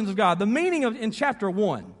instructions of God. The meaning of in chapter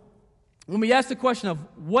 1, when we ask the question of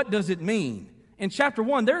what does it mean? In chapter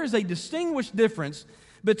 1, there is a distinguished difference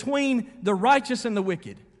between the righteous and the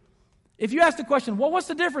wicked. If you ask the question, well, what's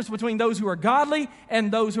the difference between those who are godly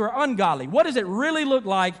and those who are ungodly? What does it really look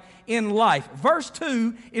like in life? Verse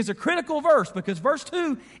 2 is a critical verse because verse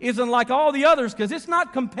 2 isn't like all the others because it's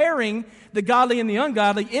not comparing the godly and the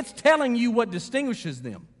ungodly. It's telling you what distinguishes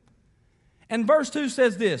them. And verse 2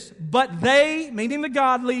 says this, "But they," meaning the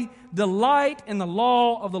godly, "delight in the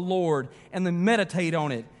law of the Lord and then meditate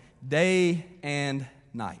on it day and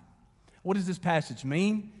night." What does this passage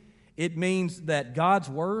mean? It means that God's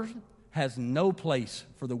Word has no place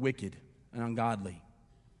for the wicked and ungodly.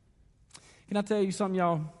 Can I tell you something,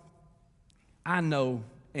 y'all? I know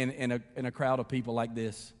in a crowd of people like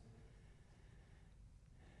this,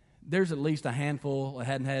 there's at least a handful that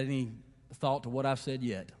hadn't had any thought to what I've said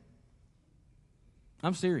yet.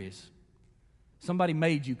 I'm serious. Somebody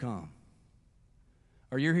made you come.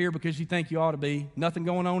 Or you're here because you think you ought to be. Nothing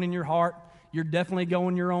going on in your heart. You're definitely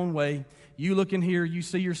going your own way. You look in here, you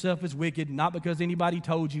see yourself as wicked, not because anybody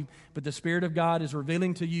told you, but the Spirit of God is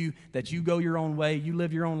revealing to you that you go your own way, you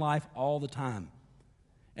live your own life all the time.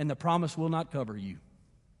 And the promise will not cover you.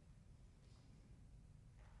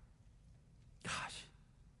 Gosh.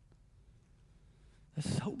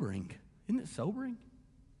 That's sobering. Isn't it sobering?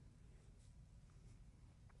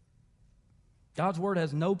 God's Word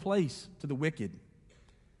has no place to the wicked.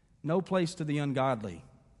 No place to the ungodly.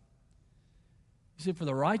 You see, for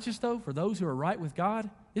the righteous, though, for those who are right with God,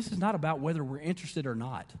 this is not about whether we're interested or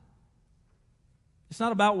not. It's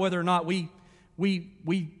not about whether or not we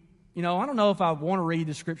I don't know if I want to read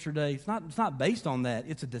the Scripture today. It's not based on that.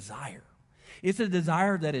 It's a desire. It's a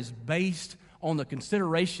desire that is based on the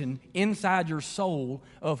consideration inside your soul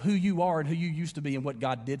of who you are and who you used to be and what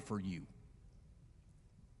God did for you.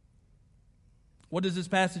 What does this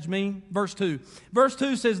passage mean? Verse 2. Verse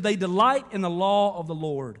 2 says, "They delight in the law of the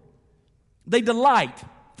Lord." They delight.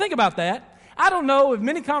 Think about that. I don't know if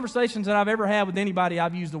many conversations that I've ever had with anybody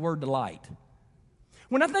I've used the word delight.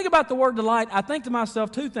 When I think about the word delight, I think to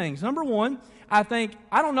myself two things. Number one, I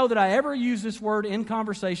don't know that I ever use this word in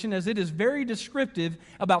conversation, as it is very descriptive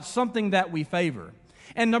about something that we favor.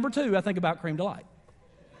 And number two, I think about Cream Delight.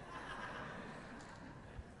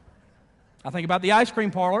 I think about the ice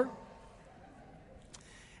cream parlor.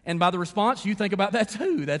 And by the response, you think about that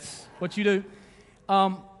too. That's what you do.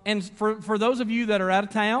 And for those of you that are out of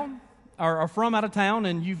town, or are from out of town,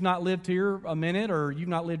 and you've not lived here a minute, or you've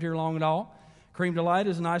not lived here long at all, Cream Delight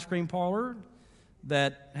is an ice cream parlor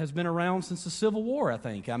that has been around since the Civil War, I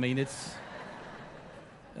think. I mean, it's...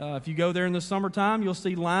 if you go there in the summertime, you'll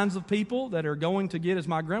see lines of people that are going to get, as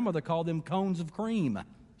my grandmother called them, cones of cream.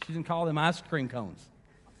 She didn't call them ice cream cones.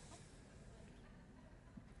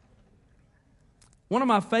 One of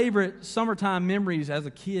my favorite summertime memories as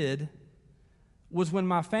a kid was when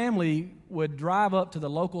my family would drive up to the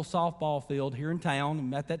local softball field here in town,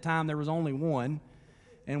 and at that time there was only one,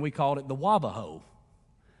 and we called it the Wavaho.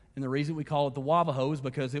 And the reason we call it the Wavaho is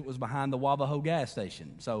because it was behind the Wavaho gas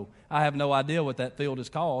station. So I have no idea what that field is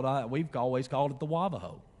called. We've always called it the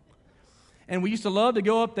Wavaho. And we used to love to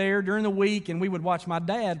go up there during the week, and we would watch my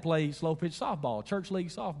dad play slow pitch softball, church league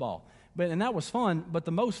softball. And that was fun, but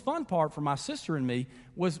the most fun part for my sister and me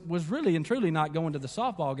was really and truly not going to the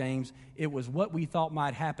softball games. It was what we thought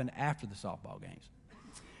might happen after the softball games,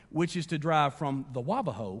 which is to drive from the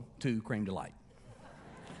Wavaho to Cream Delight.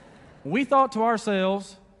 We thought to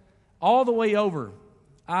ourselves, all the way over,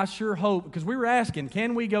 I sure hope, because we were asking,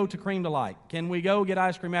 can we go to Cream Delight? Can we go get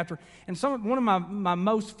ice cream after? And one of my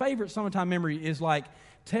most favorite summertime memory is like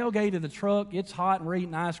tailgate of the truck. It's hot and we're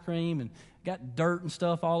eating ice cream and got dirt and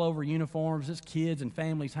stuff all over uniforms. Just kids and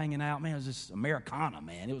families hanging out. Man, it was just Americana,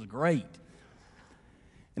 man. It was great.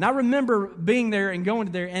 And I remember being there and going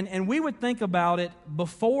to there, and we would think about it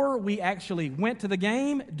before we actually went to the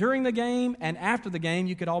game, during the game, and after the game.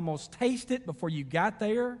 You could almost taste it before you got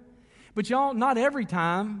there. But y'all, not every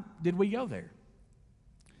time did we go there.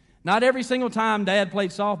 Not every single time Dad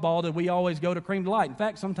played softball did we always go to Cream Delight. In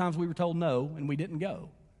fact, sometimes we were told no, and we didn't go.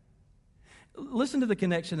 Listen to the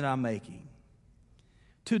connection that I'm making.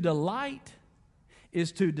 To delight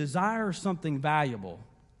is to desire something valuable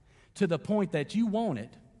to the point that you want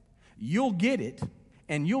it, you'll get it,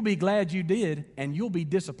 and you'll be glad you did, and you'll be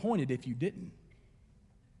disappointed if you didn't.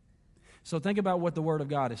 So think about what the Word of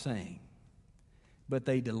God is saying. But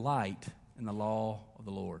they delight in the law of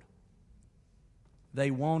the Lord. They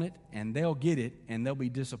want it, and they'll get it, and they'll be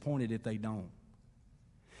disappointed if they don't.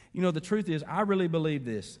 You know, the truth is, I really believe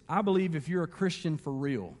this. I believe if you're a Christian for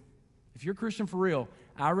real,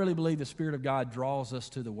 I really believe the Spirit of God draws us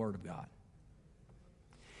to the Word of God.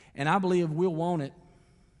 And I believe we'll want it.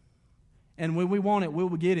 And when we want it, we'll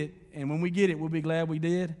get it. And when we get it, we'll be glad we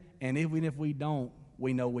did. And even if we don't,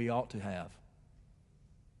 we know we ought to have.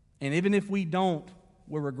 And even if we don't,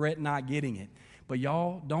 we'll regret not getting it. But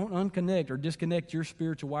y'all, don't unconnect or disconnect your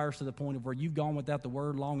spiritual wires to the point of where you've gone without the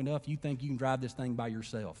Word long enough, you think you can drive this thing by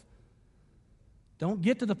yourself. Don't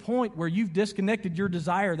get to the point where you've disconnected your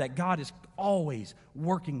desire that God is always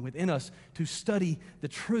working within us to study the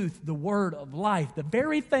truth, the Word of life, the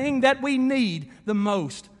very thing that we need the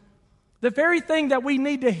most. The very thing that we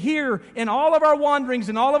need to hear in all of our wanderings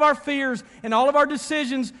and all of our fears and all of our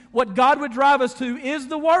decisions, what God would drive us to is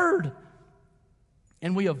the Word.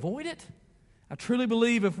 And we avoid it. I truly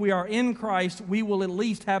believe if we are in Christ, we will at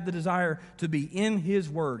least have the desire to be in His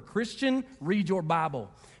Word. Christian, read your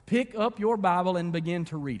Bible. Pick up your Bible and begin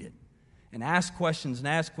to read it. And ask questions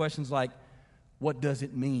like, what does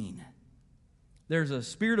it mean? There's a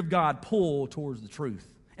Spirit of God pull towards the truth.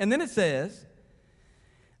 And then it says,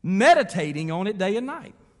 meditating on it day and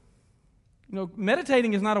night. You know,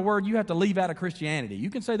 meditating is not a word you have to leave out of Christianity. You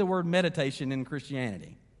can say the word meditation in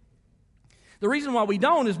Christianity. The reason why we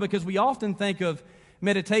don't is because we often think of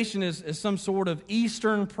meditation as some sort of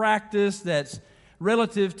Eastern practice that's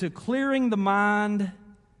relative to clearing the mind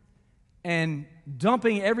and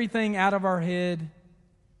dumping everything out of our head.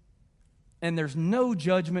 And there's no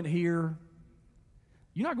judgment here.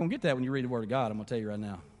 You're not going to get that when you read the Word of God, I'm going to tell you right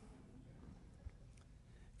now.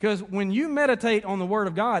 Because when you meditate on the Word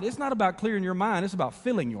of God, it's not about clearing your mind, it's about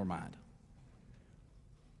filling your mind.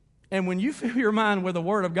 And when you fill your mind with the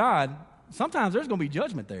Word of God, sometimes there's going to be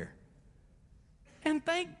judgment there. And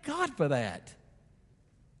thank God for that.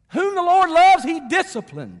 Whom the Lord loves, He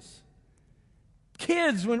disciplines.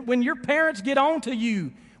 Kids, when your parents get on to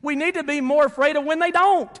you, we need to be more afraid of when they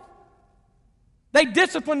don't. They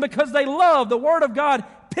discipline because they love. The Word of God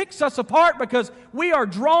picks us apart because we are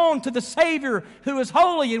drawn to the Savior who is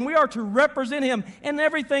holy, and we are to represent Him in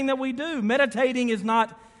everything that we do. Meditating is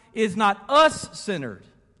not us-centered.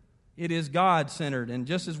 It is God-centered. And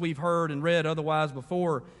just as we've heard and read otherwise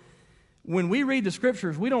before, when we read the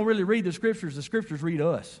Scriptures, we don't really read the Scriptures read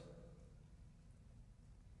us.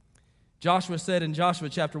 Joshua said in Joshua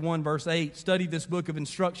chapter 1, verse 8, "Study this book of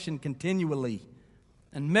instruction continually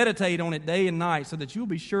and meditate on it day and night so that you'll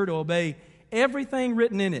be sure to obey everything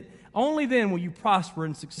written in it. Only then will you prosper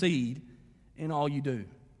and succeed in all you do."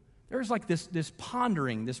 There's like this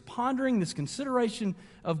pondering, this consideration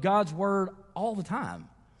of God's Word all the time.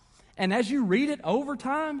 And as you read it over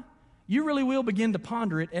time, you really will begin to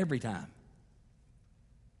ponder it every time.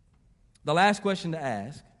 The last question to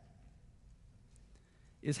ask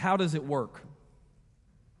is, how does it work?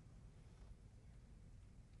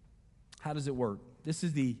 How does it work? This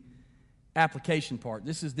is the application part.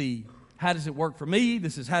 This is the how does it work for me?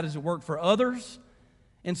 This is how does it work for others?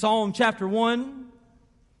 In Psalm chapter 1,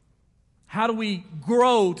 how do we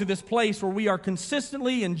grow to this place where we are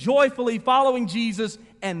consistently and joyfully following Jesus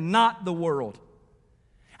and not the world?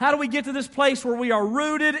 How do we get to this place where we are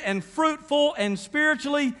rooted and fruitful and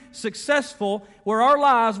spiritually successful, where our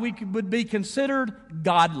lives would be considered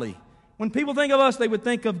godly? When people think of us, they would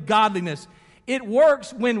think of godliness. It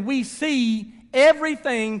works when we see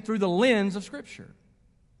everything through the lens of Scripture.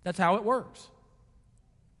 That's how it works.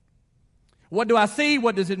 What do I see?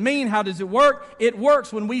 What does it mean? How does it work? It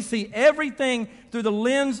works when we see everything through the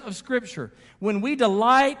lens of Scripture. When we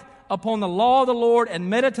delight upon the law of the Lord and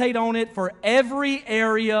meditate on it for every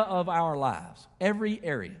area of our lives. Every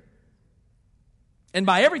area. And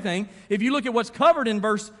by everything, if you look at what's covered in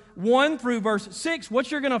verse 1 through verse 6, what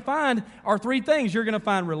you're going to find are three things. You're going to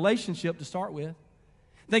find relationship to start with.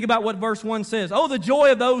 Think about what verse 1 says. "Oh, the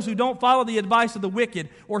joy of those who don't follow the advice of the wicked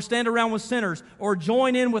or stand around with sinners or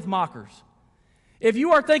join in with mockers." If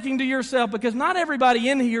you are thinking to yourself, because not everybody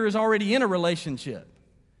in here is already in a relationship.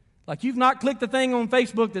 Like you've not clicked the thing on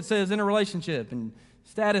Facebook that says in a relationship and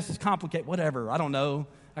status is complicated, whatever, I don't know.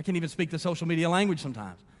 I can't even speak the social media language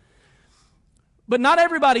sometimes. But not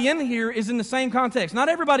everybody in here is in the same context. Not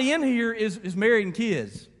everybody in here is married and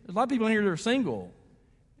kids. There's a lot of people in here that are single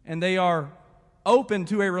and they are open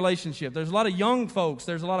to a relationship. There's a lot of young folks.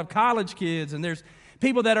 There's a lot of college kids, and there's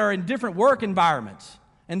people that are in different work environments.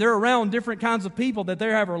 And they're around different kinds of people that they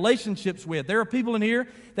have relationships with. There are people in here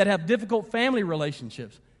that have difficult family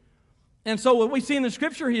relationships. And so what we see in the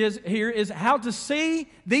Scripture here is how to see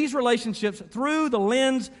these relationships through the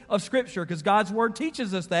lens of Scripture, because God's Word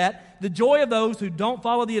teaches us that. The joy of those who don't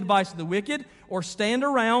follow the advice of the wicked or stand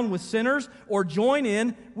around with sinners or join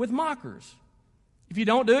in with mockers. If you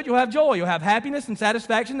don't do it, you'll have joy. You'll have happiness and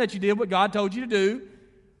satisfaction that you did what God told you to do.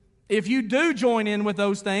 If you do join in with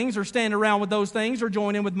those things or stand around with those things or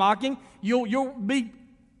join in with mocking, you'll be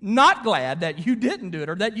not glad that you didn't do it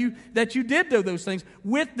or that you did do those things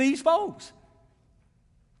with these folks.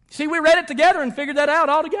 See, we read it together and figured that out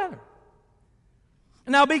all together.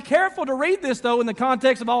 Now, be careful to read this, though, in the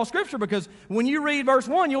context of all Scripture, because when you read verse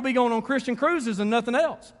 1, you'll be going on Christian cruises and nothing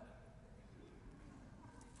else.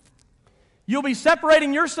 You'll be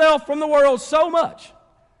separating yourself from the world so much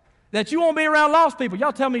that you won't be around lost people.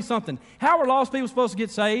 Y'all tell me something. How are lost people supposed to get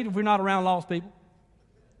saved if we're not around lost people?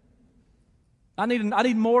 I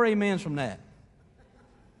need more amens from that.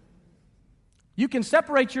 You can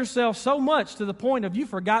separate yourself so much to the point of you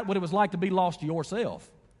forgot what it was like to be lost yourself.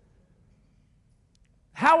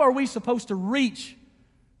 How are we supposed to reach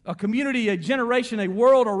a community, a generation, a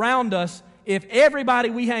world around us if everybody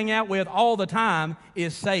we hang out with all the time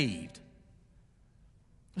is saved?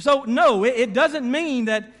 So, no, it doesn't mean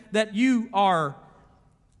that you are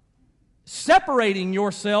separating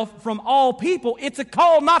yourself from all people. It's a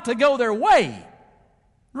call not to go their way.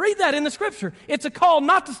 Read that in the Scripture. It's a call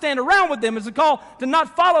not to stand around with them. It's a call to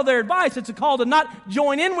not follow their advice. It's a call to not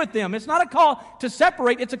join in with them. It's not a call to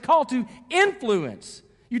separate. It's a call to influence.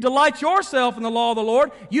 You delight yourself in the law of the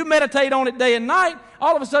Lord. You meditate on it day and night.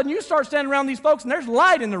 All of a sudden, you start standing around these folks, and there's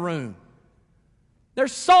light in the room.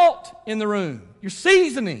 There's salt in the room. You're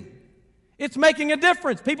seasoning. It's making a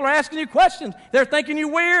difference. People are asking you questions. They're thinking you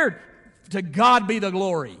weird. To God be the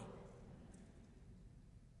glory.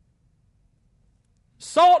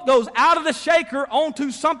 Salt goes out of the shaker onto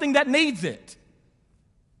something that needs it.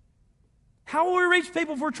 How will we reach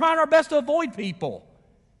people if we're trying our best to avoid people?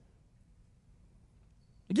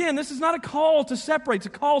 Again, this is not a call to separate. It's a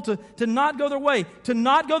call to not go their way. To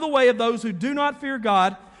not go the way of those who do not fear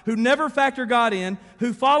God, who never factor God in,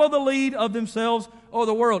 who follow the lead of themselves or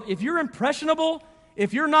the world. If you're impressionable,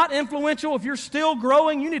 if you're not influential, if you're still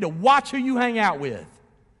growing, you need to watch who you hang out with.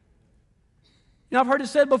 You know, I've heard it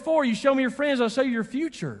said before, you show me your friends, I'll show you your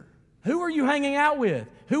future. Who are you hanging out with?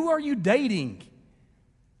 Who are you dating?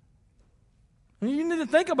 You need to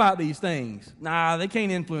think about these things. Nah, they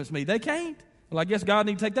can't influence me. They can't. Well, I guess God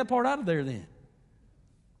needs to take that part out of there then.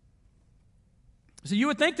 So you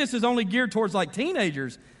would think this is only geared towards like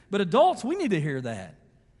teenagers, but adults, we need to hear that.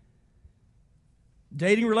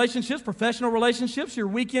 Dating relationships, professional relationships, your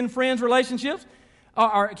weekend friends relationships.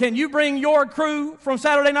 Can you bring your crew from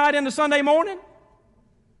Saturday night into Sunday morning?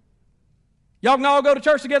 Y'all can all go to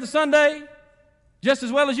church together Sunday just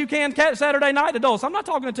as well as you can Saturday night, adults. I'm not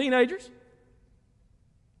talking to teenagers.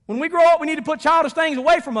 When we grow up, we need to put childish things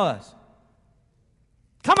away from us.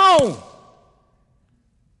 Come on.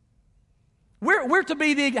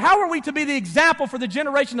 How are we to be the example for the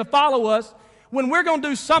generation to follow us when we're going to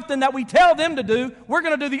do something that we tell them to do? We're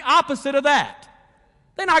going to do the opposite of that.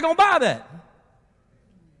 They're not going to buy that.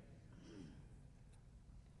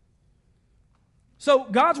 So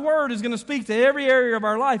God's Word is going to speak to every area of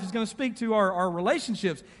our life. It's going to speak to our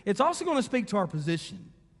relationships. It's also going to speak to our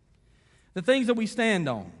position, the things that we stand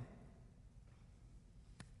on.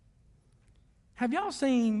 Have y'all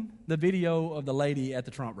seen the video of the lady at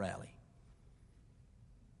the Trump rally?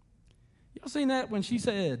 Y'all seen that when she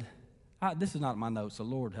said, this is not my notes, so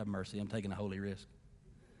Lord have mercy, I'm taking a holy risk.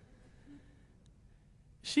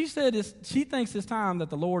 She said she thinks it's time that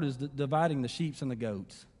the Lord is dividing the sheep and the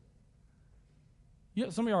goats.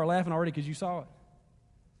 Some of y'all are laughing already because you saw it.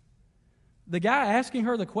 The guy asking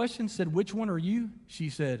her the question said, which one are you? She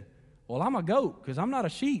said, well, I'm a goat because I'm not a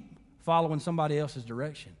sheep following somebody else's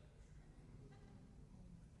direction.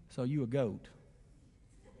 So you a goat.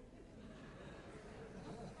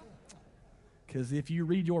 Because if you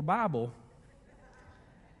read your Bible,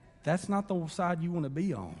 that's not the side you want to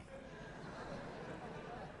be on.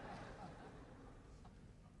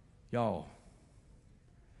 Y'all,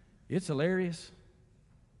 it's hilarious.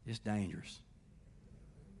 It's dangerous.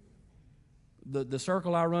 The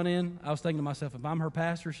circle I run in, I was thinking to myself, if I'm her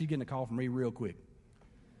pastor, she's getting a call from me real quick.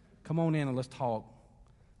 Come on in and let's talk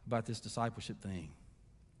about this discipleship thing.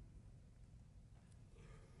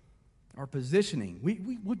 Our positioning.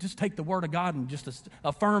 We'll just take the Word of God and just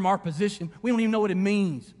affirm our position. We don't even know what it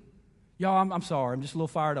means. Y'all, I'm sorry. I'm just a little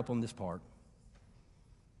fired up on this part.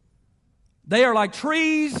 They are like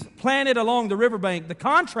trees planted along the riverbank. The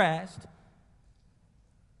contrast.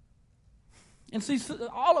 And see,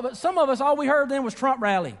 some of us, all we heard then was Trump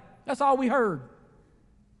rally. That's all we heard.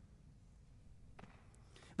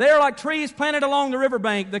 They are like trees planted along the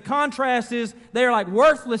riverbank. The contrast is they are like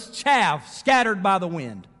worthless chaff scattered by the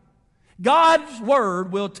wind. God's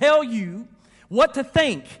Word will tell you what to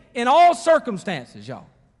think in all circumstances, y'all.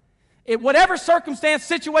 Whatever circumstance,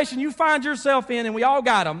 situation you find yourself in, and we all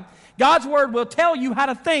got them, God's Word will tell you how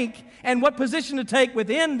to think and what position to take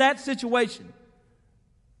within that situation.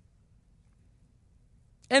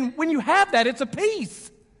 And when you have that, it's a peace.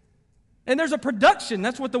 And there's a production.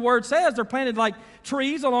 That's what the Word says. They're planted like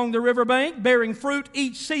trees along the riverbank, bearing fruit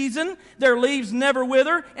each season. Their leaves never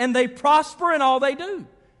wither, and they prosper in all they do.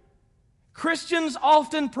 Christians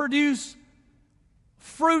often produce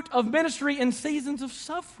fruit of ministry in seasons of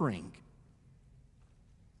suffering.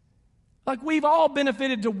 Like we've all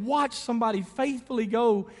benefited to watch somebody faithfully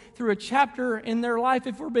go through a chapter in their life.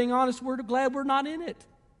 If we're being honest, we're glad we're not in it.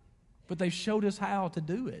 But they showed us how to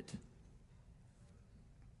do it.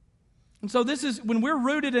 And so this is, when we're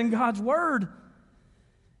rooted in God's Word,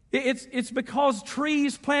 it's because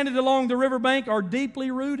trees planted along the riverbank are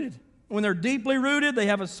deeply rooted. When they're deeply rooted, they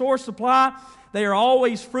have a source supply. They are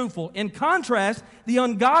always fruitful. In contrast, the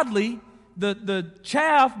ungodly, the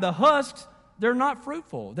chaff, the husks, they're not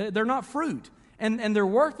fruitful. They're not fruit. And they're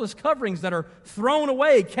worthless coverings that are thrown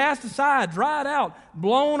away, cast aside, dried out,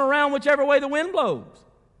 blown around whichever way the wind blows.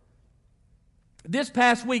 This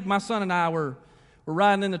past week, my son and I were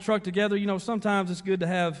riding in the truck together. You know, sometimes it's good to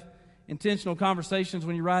have intentional conversations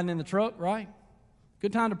when you're riding in the truck, right?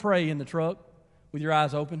 Good time to pray in the truck with your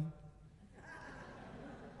eyes open.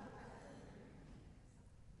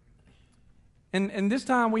 And this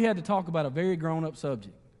time we had to talk about a very grown-up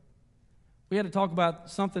subject. We had to talk about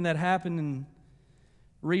something that happened in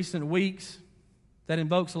recent weeks that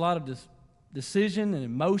invokes a lot of decision and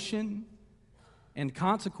emotion and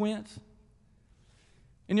consequence.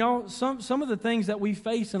 And y'all, some of the things that we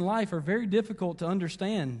face in life are very difficult to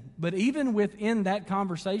understand. But even within that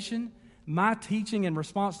conversation, my teaching in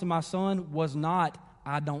response to my son was not,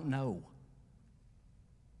 I don't know.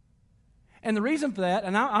 And the reason for that,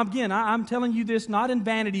 and I'm telling you this not in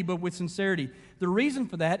vanity but with sincerity, the reason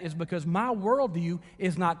for that is because my worldview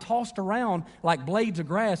is not tossed around like blades of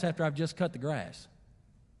grass after I've just cut the grass.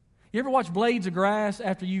 You ever watch blades of grass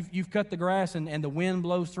after you've cut the grass and the wind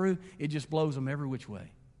blows through? It just blows them every which way.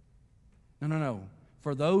 No.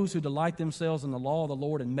 For those who delight themselves in the law of the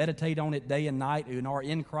Lord and meditate on it day and night and are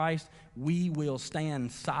in Christ, we will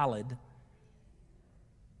stand solid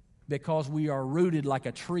because we are rooted like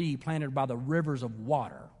a tree planted by the rivers of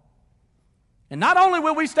water. And not only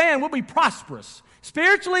will we stand, we'll be prosperous,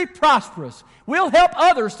 spiritually prosperous. We'll help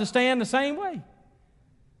others to stand the same way.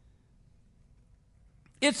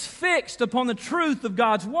 It's fixed upon the truth of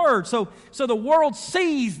God's Word. So the world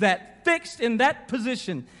sees that fixed in that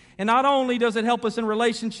position. And not only does it help us in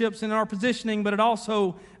relationships and in our positioning, but it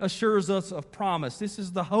also assures us of promise. This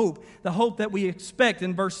is the hope that we expect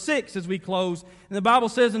in verse 6 as we close. And the Bible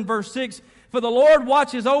says in verse 6, "For the Lord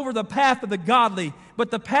watches over the path of the godly,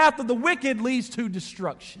 but the path of the wicked leads to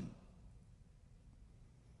destruction."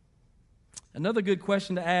 Another good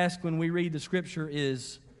question to ask when we read the Scripture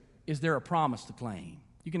is there a promise to claim?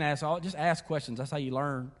 You can just ask questions. That's how you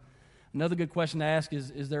learn. Another good question to ask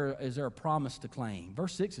is there a promise to claim?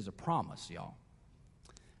 Verse 6 is a promise, y'all.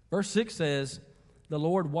 Verse 6 says, "The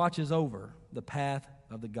Lord watches over the path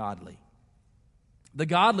of the godly." The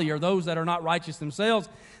godly are those that are not righteous themselves.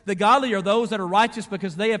 The godly are those that are righteous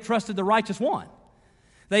because they have trusted the righteous one.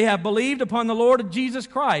 They have believed upon the Lord Jesus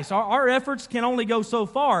Christ. Our efforts can only go so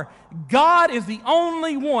far. God is the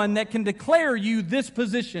only one that can declare you this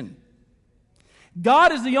position.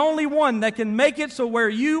 God is the only one that can make it so where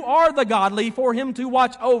you are the godly for Him to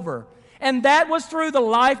watch over. And that was through the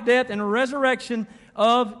life, death, and resurrection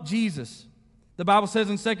of Jesus. The Bible says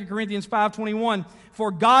in 2 Corinthians 5:21,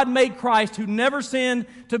 "For God made Christ, who never sinned,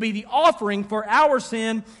 to be the offering for our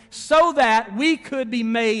sin, so that we could be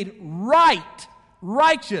made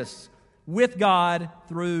righteous with God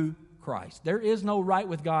through Christ." There is no right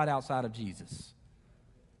with God outside of Jesus.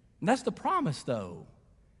 And that's the promise, though.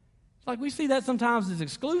 It's like we see that sometimes as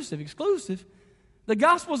exclusive. The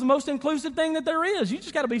gospel is the most inclusive thing that there is. You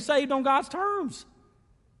just got to be saved on God's terms.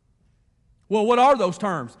 Well, what are those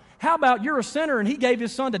terms? How about you're a sinner and He gave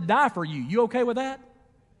His Son to die for you? You okay with that?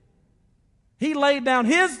 He laid down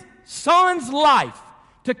His Son's life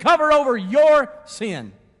to cover over your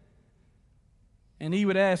sin. And He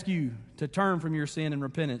would ask you to turn from your sin and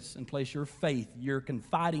repentance and place your faith, your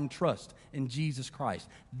confiding trust in Jesus Christ.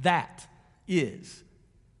 That is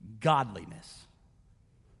godliness.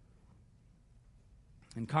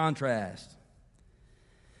 In contrast,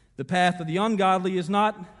 the path of the ungodly is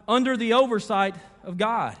not under the oversight of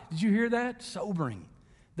God. Did you hear that? Sobering.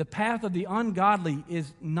 The path of the ungodly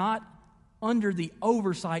is not under the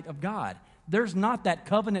oversight of God. There's not that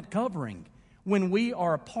covenant covering when we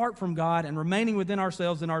are apart from God and remaining within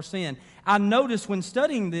ourselves in our sin. I noticed when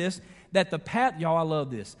studying this that the path, y'all, I love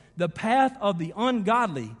this. The path of the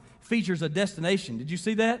ungodly features a destination. Did you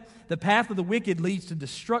see that? The path of the wicked leads to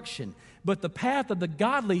destruction, but the path of the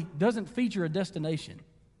godly doesn't feature a destination.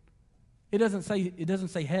 It doesn't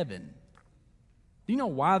say heaven. Do you know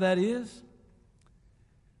why that is?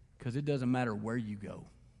 Because it doesn't matter where you go.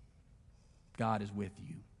 God is with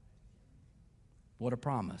you. What a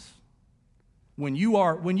promise. When you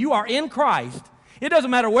are in Christ, it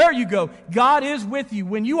doesn't matter where you go. God is with you.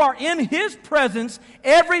 When you are in His presence,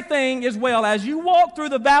 everything is well. As you walk through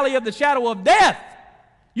the valley of the shadow of death,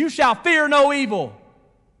 you shall fear no evil.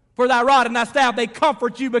 For thy rod and thy staff, they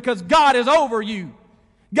comfort you because God is over you.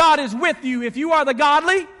 God is with you. If you are the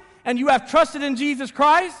godly and you have trusted in Jesus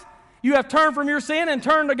Christ, you have turned from your sin and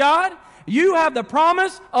turned to God, you have the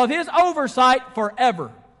promise of His oversight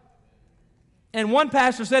forever. And one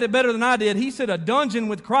pastor said it better than I did. He said, "A dungeon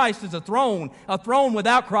with Christ is a throne. A throne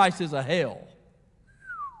without Christ is a hell."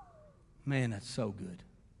 Man, that's so good.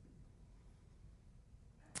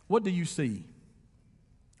 What do you see?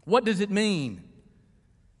 What does it mean?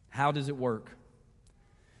 How does it work?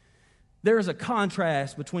 There is a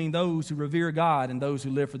contrast between those who revere God and those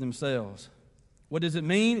who live for themselves. What does it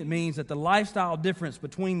mean? It means that the lifestyle difference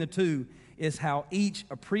between the two is how each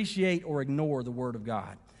appreciate or ignore the Word of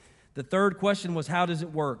God. The third question was, how does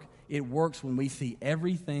it work? It works when we see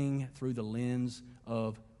everything through the lens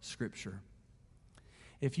of Scripture.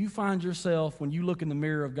 If you find yourself, when you look in the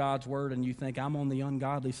mirror of God's Word and you think, I'm on the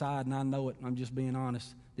ungodly side and I know it, I'm just being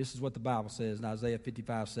honest, this is what the Bible says in Isaiah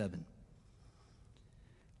 55:7.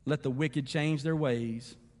 "Let the wicked change their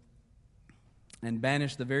ways and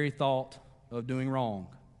banish the very thought of doing wrong.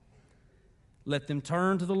 Let them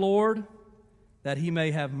turn to the Lord that He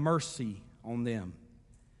may have mercy on them.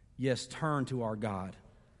 Yes, turn to our God,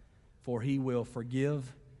 for He will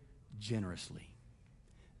forgive generously."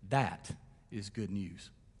 That is good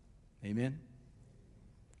news. Amen?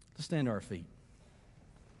 Let's stand to our feet.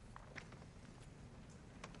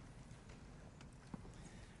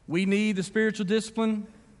 We need the spiritual discipline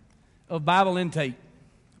of Bible intake.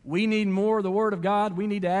 We need more of the Word of God. We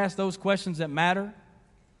need to ask those questions that matter.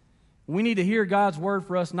 We need to hear God's word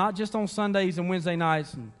for us, not just on Sundays and Wednesday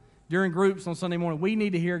nights and during groups on Sunday morning. We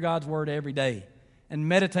need to hear God's word every day and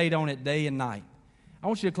meditate on it day and night. I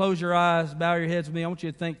want you to close your eyes, bow your heads with me. I want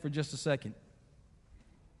you to think for just a second.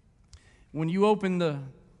 When you open the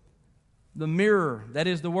mirror that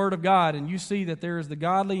is the Word of God and you see that there is the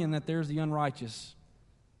godly and that there is the unrighteous,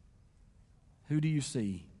 who do you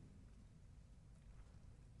see?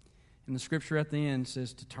 And the scripture at the end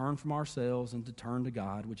says to turn from ourselves and to turn to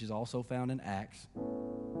God, which is also found in Acts.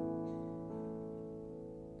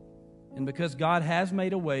 And because God has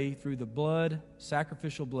made a way through the blood,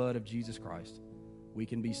 sacrificial blood of Jesus Christ, we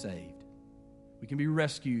can be saved. We can be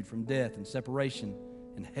rescued from death and separation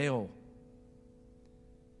and hell.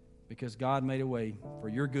 Because God made a way for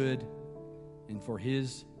your good and for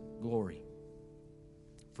His glory.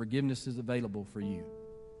 Forgiveness is available for you.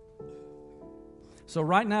 So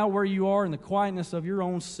right now where you are in the quietness of your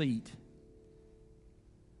own seat,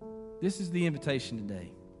 this is the invitation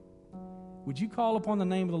today. Would you call upon the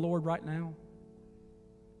name of the Lord right now?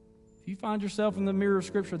 If you find yourself in the mirror of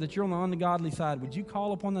Scripture that you're on the ungodly side, would you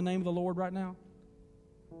call upon the name of the Lord right now?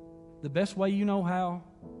 The best way you know how,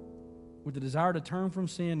 with the desire to turn from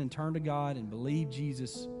sin and turn to God and believe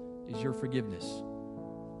Jesus is your forgiveness.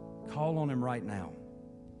 Call on Him right now.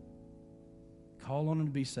 Call on Him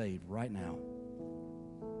to be saved right now.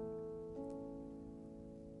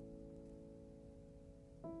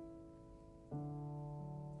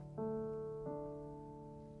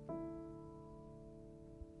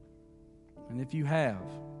 And if you have,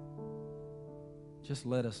 just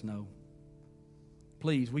let us know.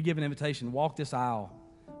 Please, we give an invitation. Walk this aisle.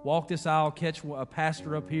 Walk this aisle, catch a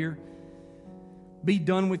pastor up here. Be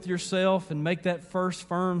done with yourself and make that first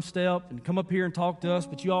firm step and come up here and talk to us.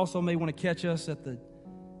 But you also may want to catch us at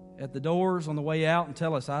the doors on the way out and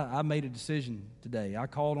tell us, I made a decision today. I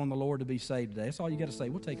called on the Lord to be saved today. That's all you got to say.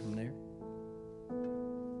 We'll take it from there.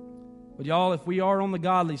 But y'all, if we are on the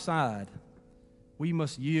godly side, we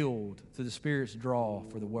must yield to the Spirit's draw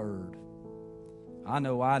for the Word. I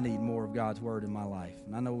know I need more of God's Word in my life,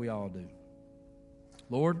 and I know we all do.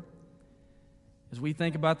 Lord, as we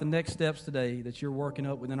think about the next steps today that you're working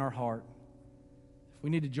up within our heart, if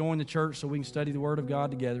we need to join the church so we can study the Word of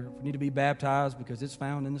God together, if we need to be baptized because it's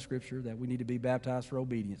found in the Scripture that we need to be baptized for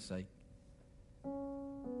obedience' sake,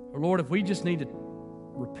 or Lord, if we just need to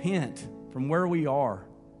repent from where we are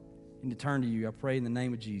and to turn to you, I pray in the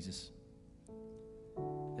name of Jesus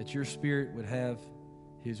that your Spirit would have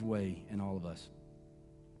His way in all of us.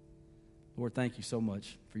 Lord, thank you so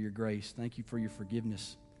much for your grace. Thank you for your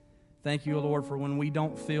forgiveness. Thank you, Lord, for when we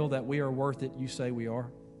don't feel that we are worth it, you say we are.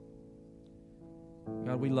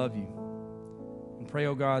 God, we love you. And pray,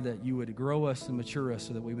 oh God, that you would grow us and mature us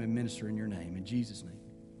so that we may minister in your name. In Jesus' name,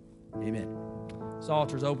 amen. This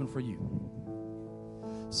altar is open for you.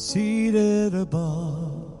 Seated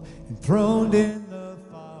above, enthroned in the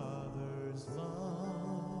Father's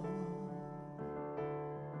love,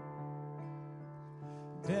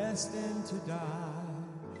 destined to die,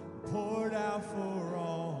 poured out for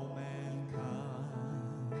all mankind.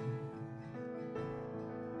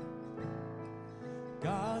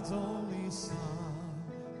 God's only Son,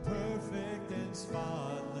 perfect and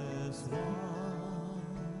spotless one.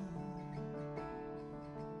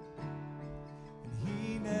 And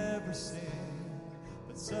He never sinned,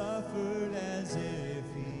 but suffered as if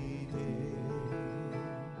He did.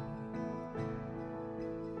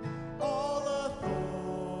 All authority,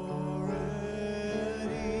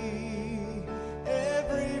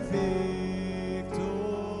 every victory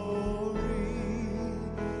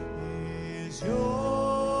is yours.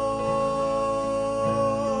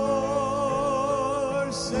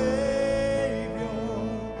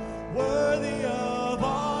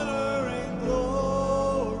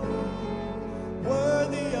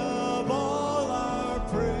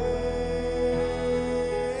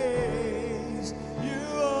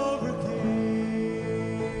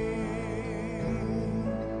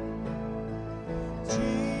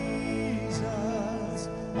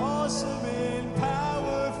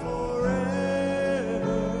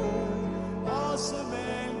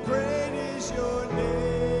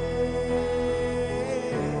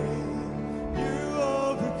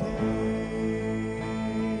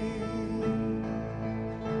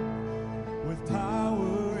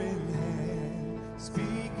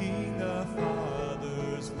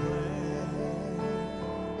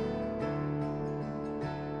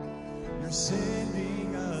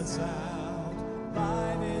 Sending us out,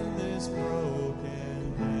 light in this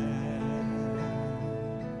broken land.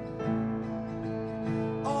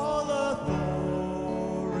 All authority,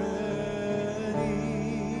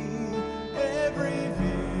 every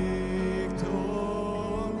victory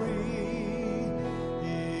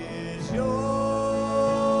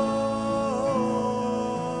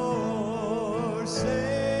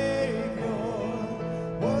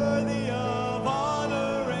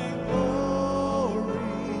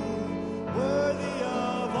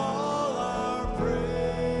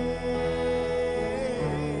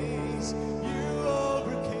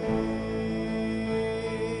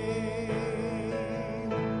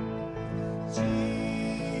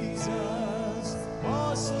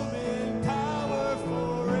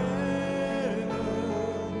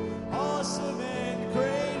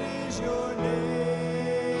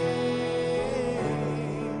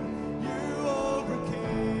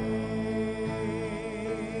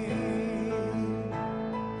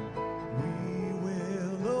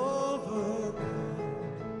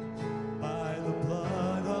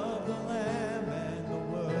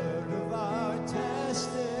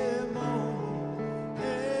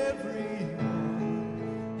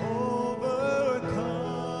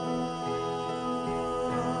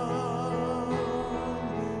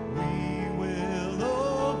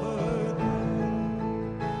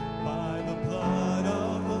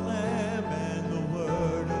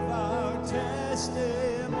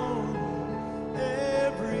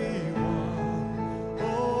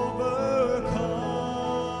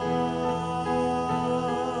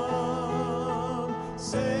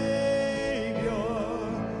Savior,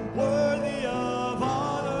 worthy of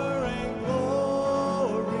honor and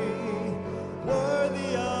glory,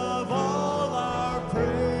 worthy of all our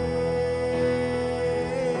praise.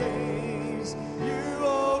 You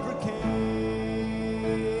overcame.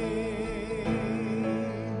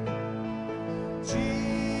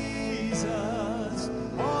 Jesus,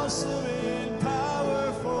 awesome in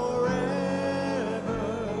power forever,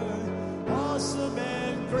 awesome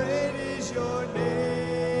and great is your name.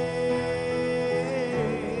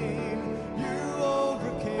 You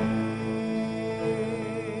overcame.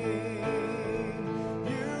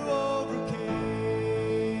 You overcame.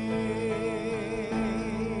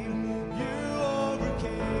 You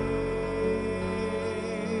overcame.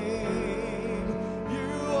 You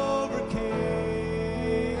overcame.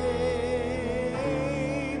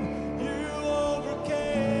 You overcame.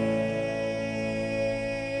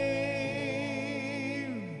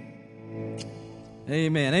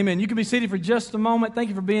 Amen. Amen. You can be seated for just a moment. Thank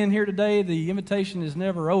you for being here today. The invitation is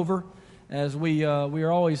never over, as we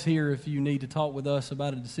are always here if you need to talk with us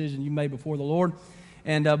about a decision you made before the Lord.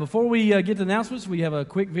 And before we get to the announcements, we have a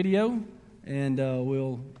quick video, and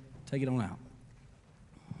we'll take it on out.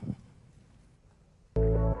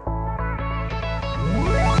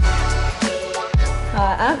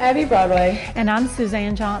 Hi, I'm Abby Broadway. And I'm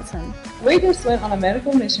Suzanne Johnson. We just went on a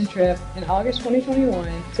medical mission trip in August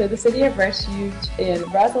 2021 to the City of Refuge in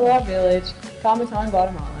Brazilal Village, Comitán,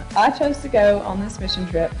 Guatemala. I chose to go on this mission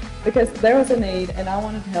trip because there was a need and I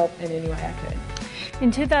wanted to help in any way I could.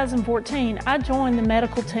 In 2014, I joined the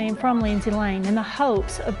medical team from Lindsay Lane in the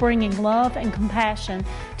hopes of bringing love and compassion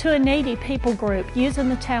to a needy people group using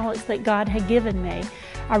the talents that God had given me.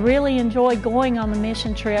 I really enjoyed going on the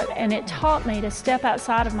mission trip, and it taught me to step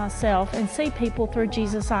outside of myself and see people through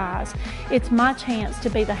Jesus' eyes. It's my chance to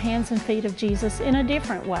be the hands and feet of Jesus in a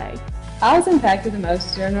different way. I was impacted the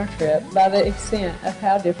most during our trip by the extent of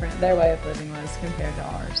how different their way of living was compared to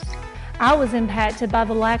ours. I was impacted by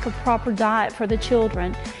the lack of proper diet for the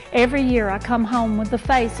children. Every year I come home with the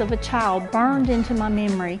face of a child burned into my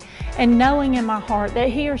memory, and knowing in my heart that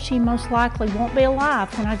he or she most likely won't be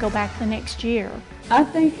alive when I go back the next year. I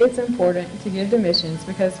think it's important to give to missions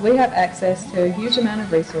because we have access to a huge amount of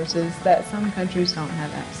resources that some countries don't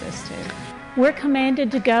have access to. We're commanded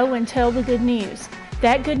to go and tell the good news.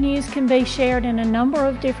 That good news can be shared in a number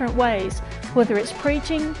of different ways, whether it's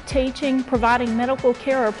preaching, teaching, providing medical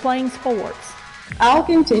care, or playing sports. I'll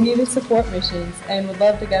continue to support missions and would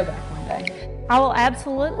love to go back one day. I will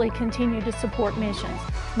absolutely continue to support missions.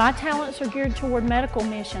 My talents are geared toward medical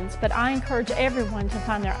missions, but I encourage everyone to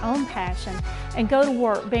find their own passion and go to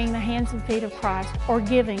work being the hands and feet of Christ or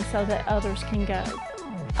giving so that others can go.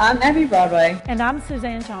 I'm Abby Broadway. And I'm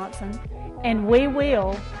Suzanne Johnson, and we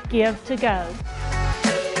will give to go.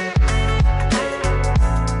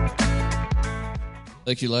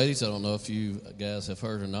 Thank you, ladies. I don't know if you guys have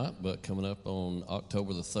heard or not, but coming up on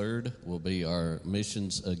October the 3rd will be our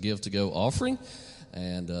Missions Give to Go offering,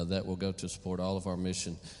 and that will go to support all of our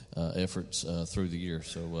mission efforts through the year.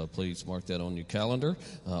 So please mark that on your calendar.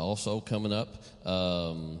 Also coming up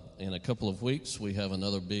in a couple of weeks, we have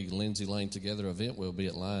another big Lindsay Lane Together event. We'll be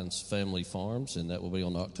at Lyons Family Farms, and that will be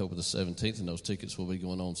on October the 17th, and those tickets will be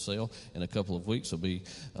going on sale in a couple of weeks. So be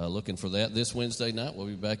looking for that. This Wednesday night, we'll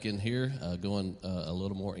be back in here going a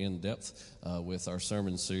little more in-depth with our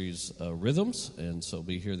sermon series, Rhythms, and so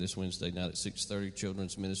be here this Wednesday night at 6:30.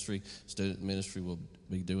 Children's ministry, student ministry will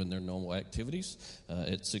be doing their normal activities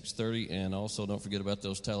at 6:30, and also don't forget about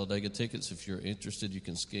those Talladega tickets. If you're interested, you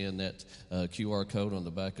can scan that QR code on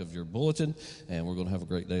the back of your bulletin, and we're going to have a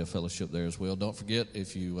great day of fellowship there as well. Don't forget,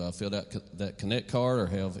 if you filled out that Connect card or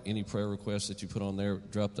have any prayer requests that you put on there,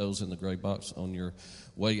 drop those in the gray box on your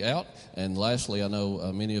way out. And lastly, I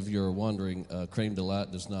know many of you are wondering, Cream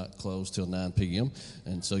Delight does not close till 9 p.m.,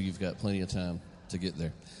 and so you've got plenty of time to get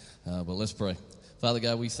there. But let's pray. Father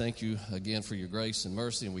God, we thank you again for your grace and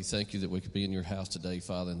mercy, and we thank you that we could be in your house today,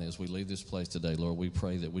 Father. And as we leave this place today, Lord, we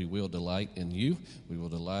pray that we will delight in you. We will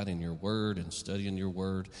delight in your word and studying your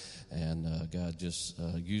word. And God, just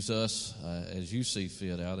use us as you see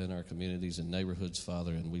fit out in our communities and neighborhoods,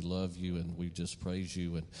 Father. And we love you, and we just praise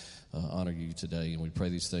you and honor you today. And we pray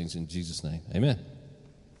these things in Jesus' name. Amen.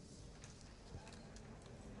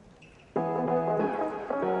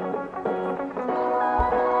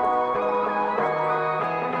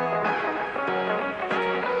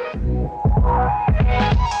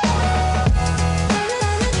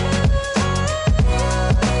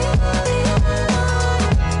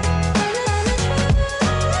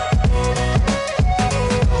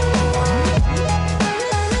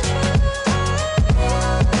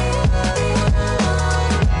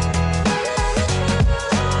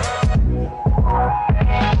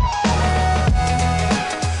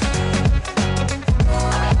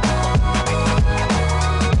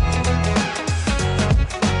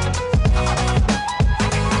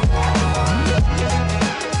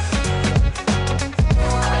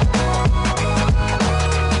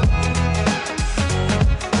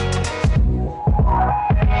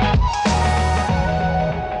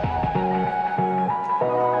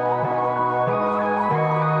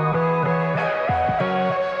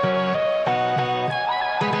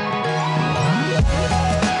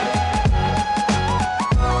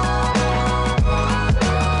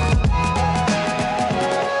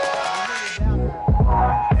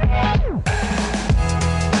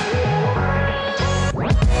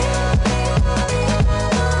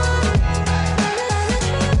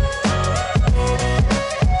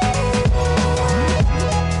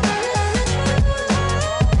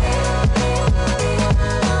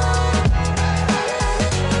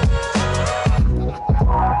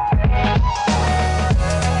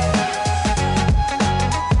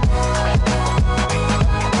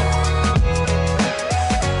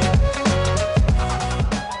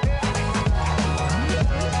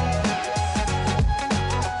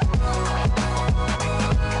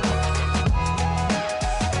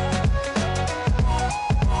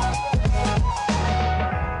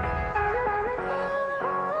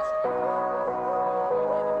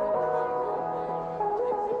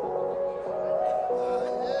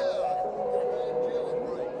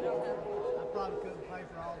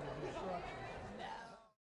 pray for all the instructions.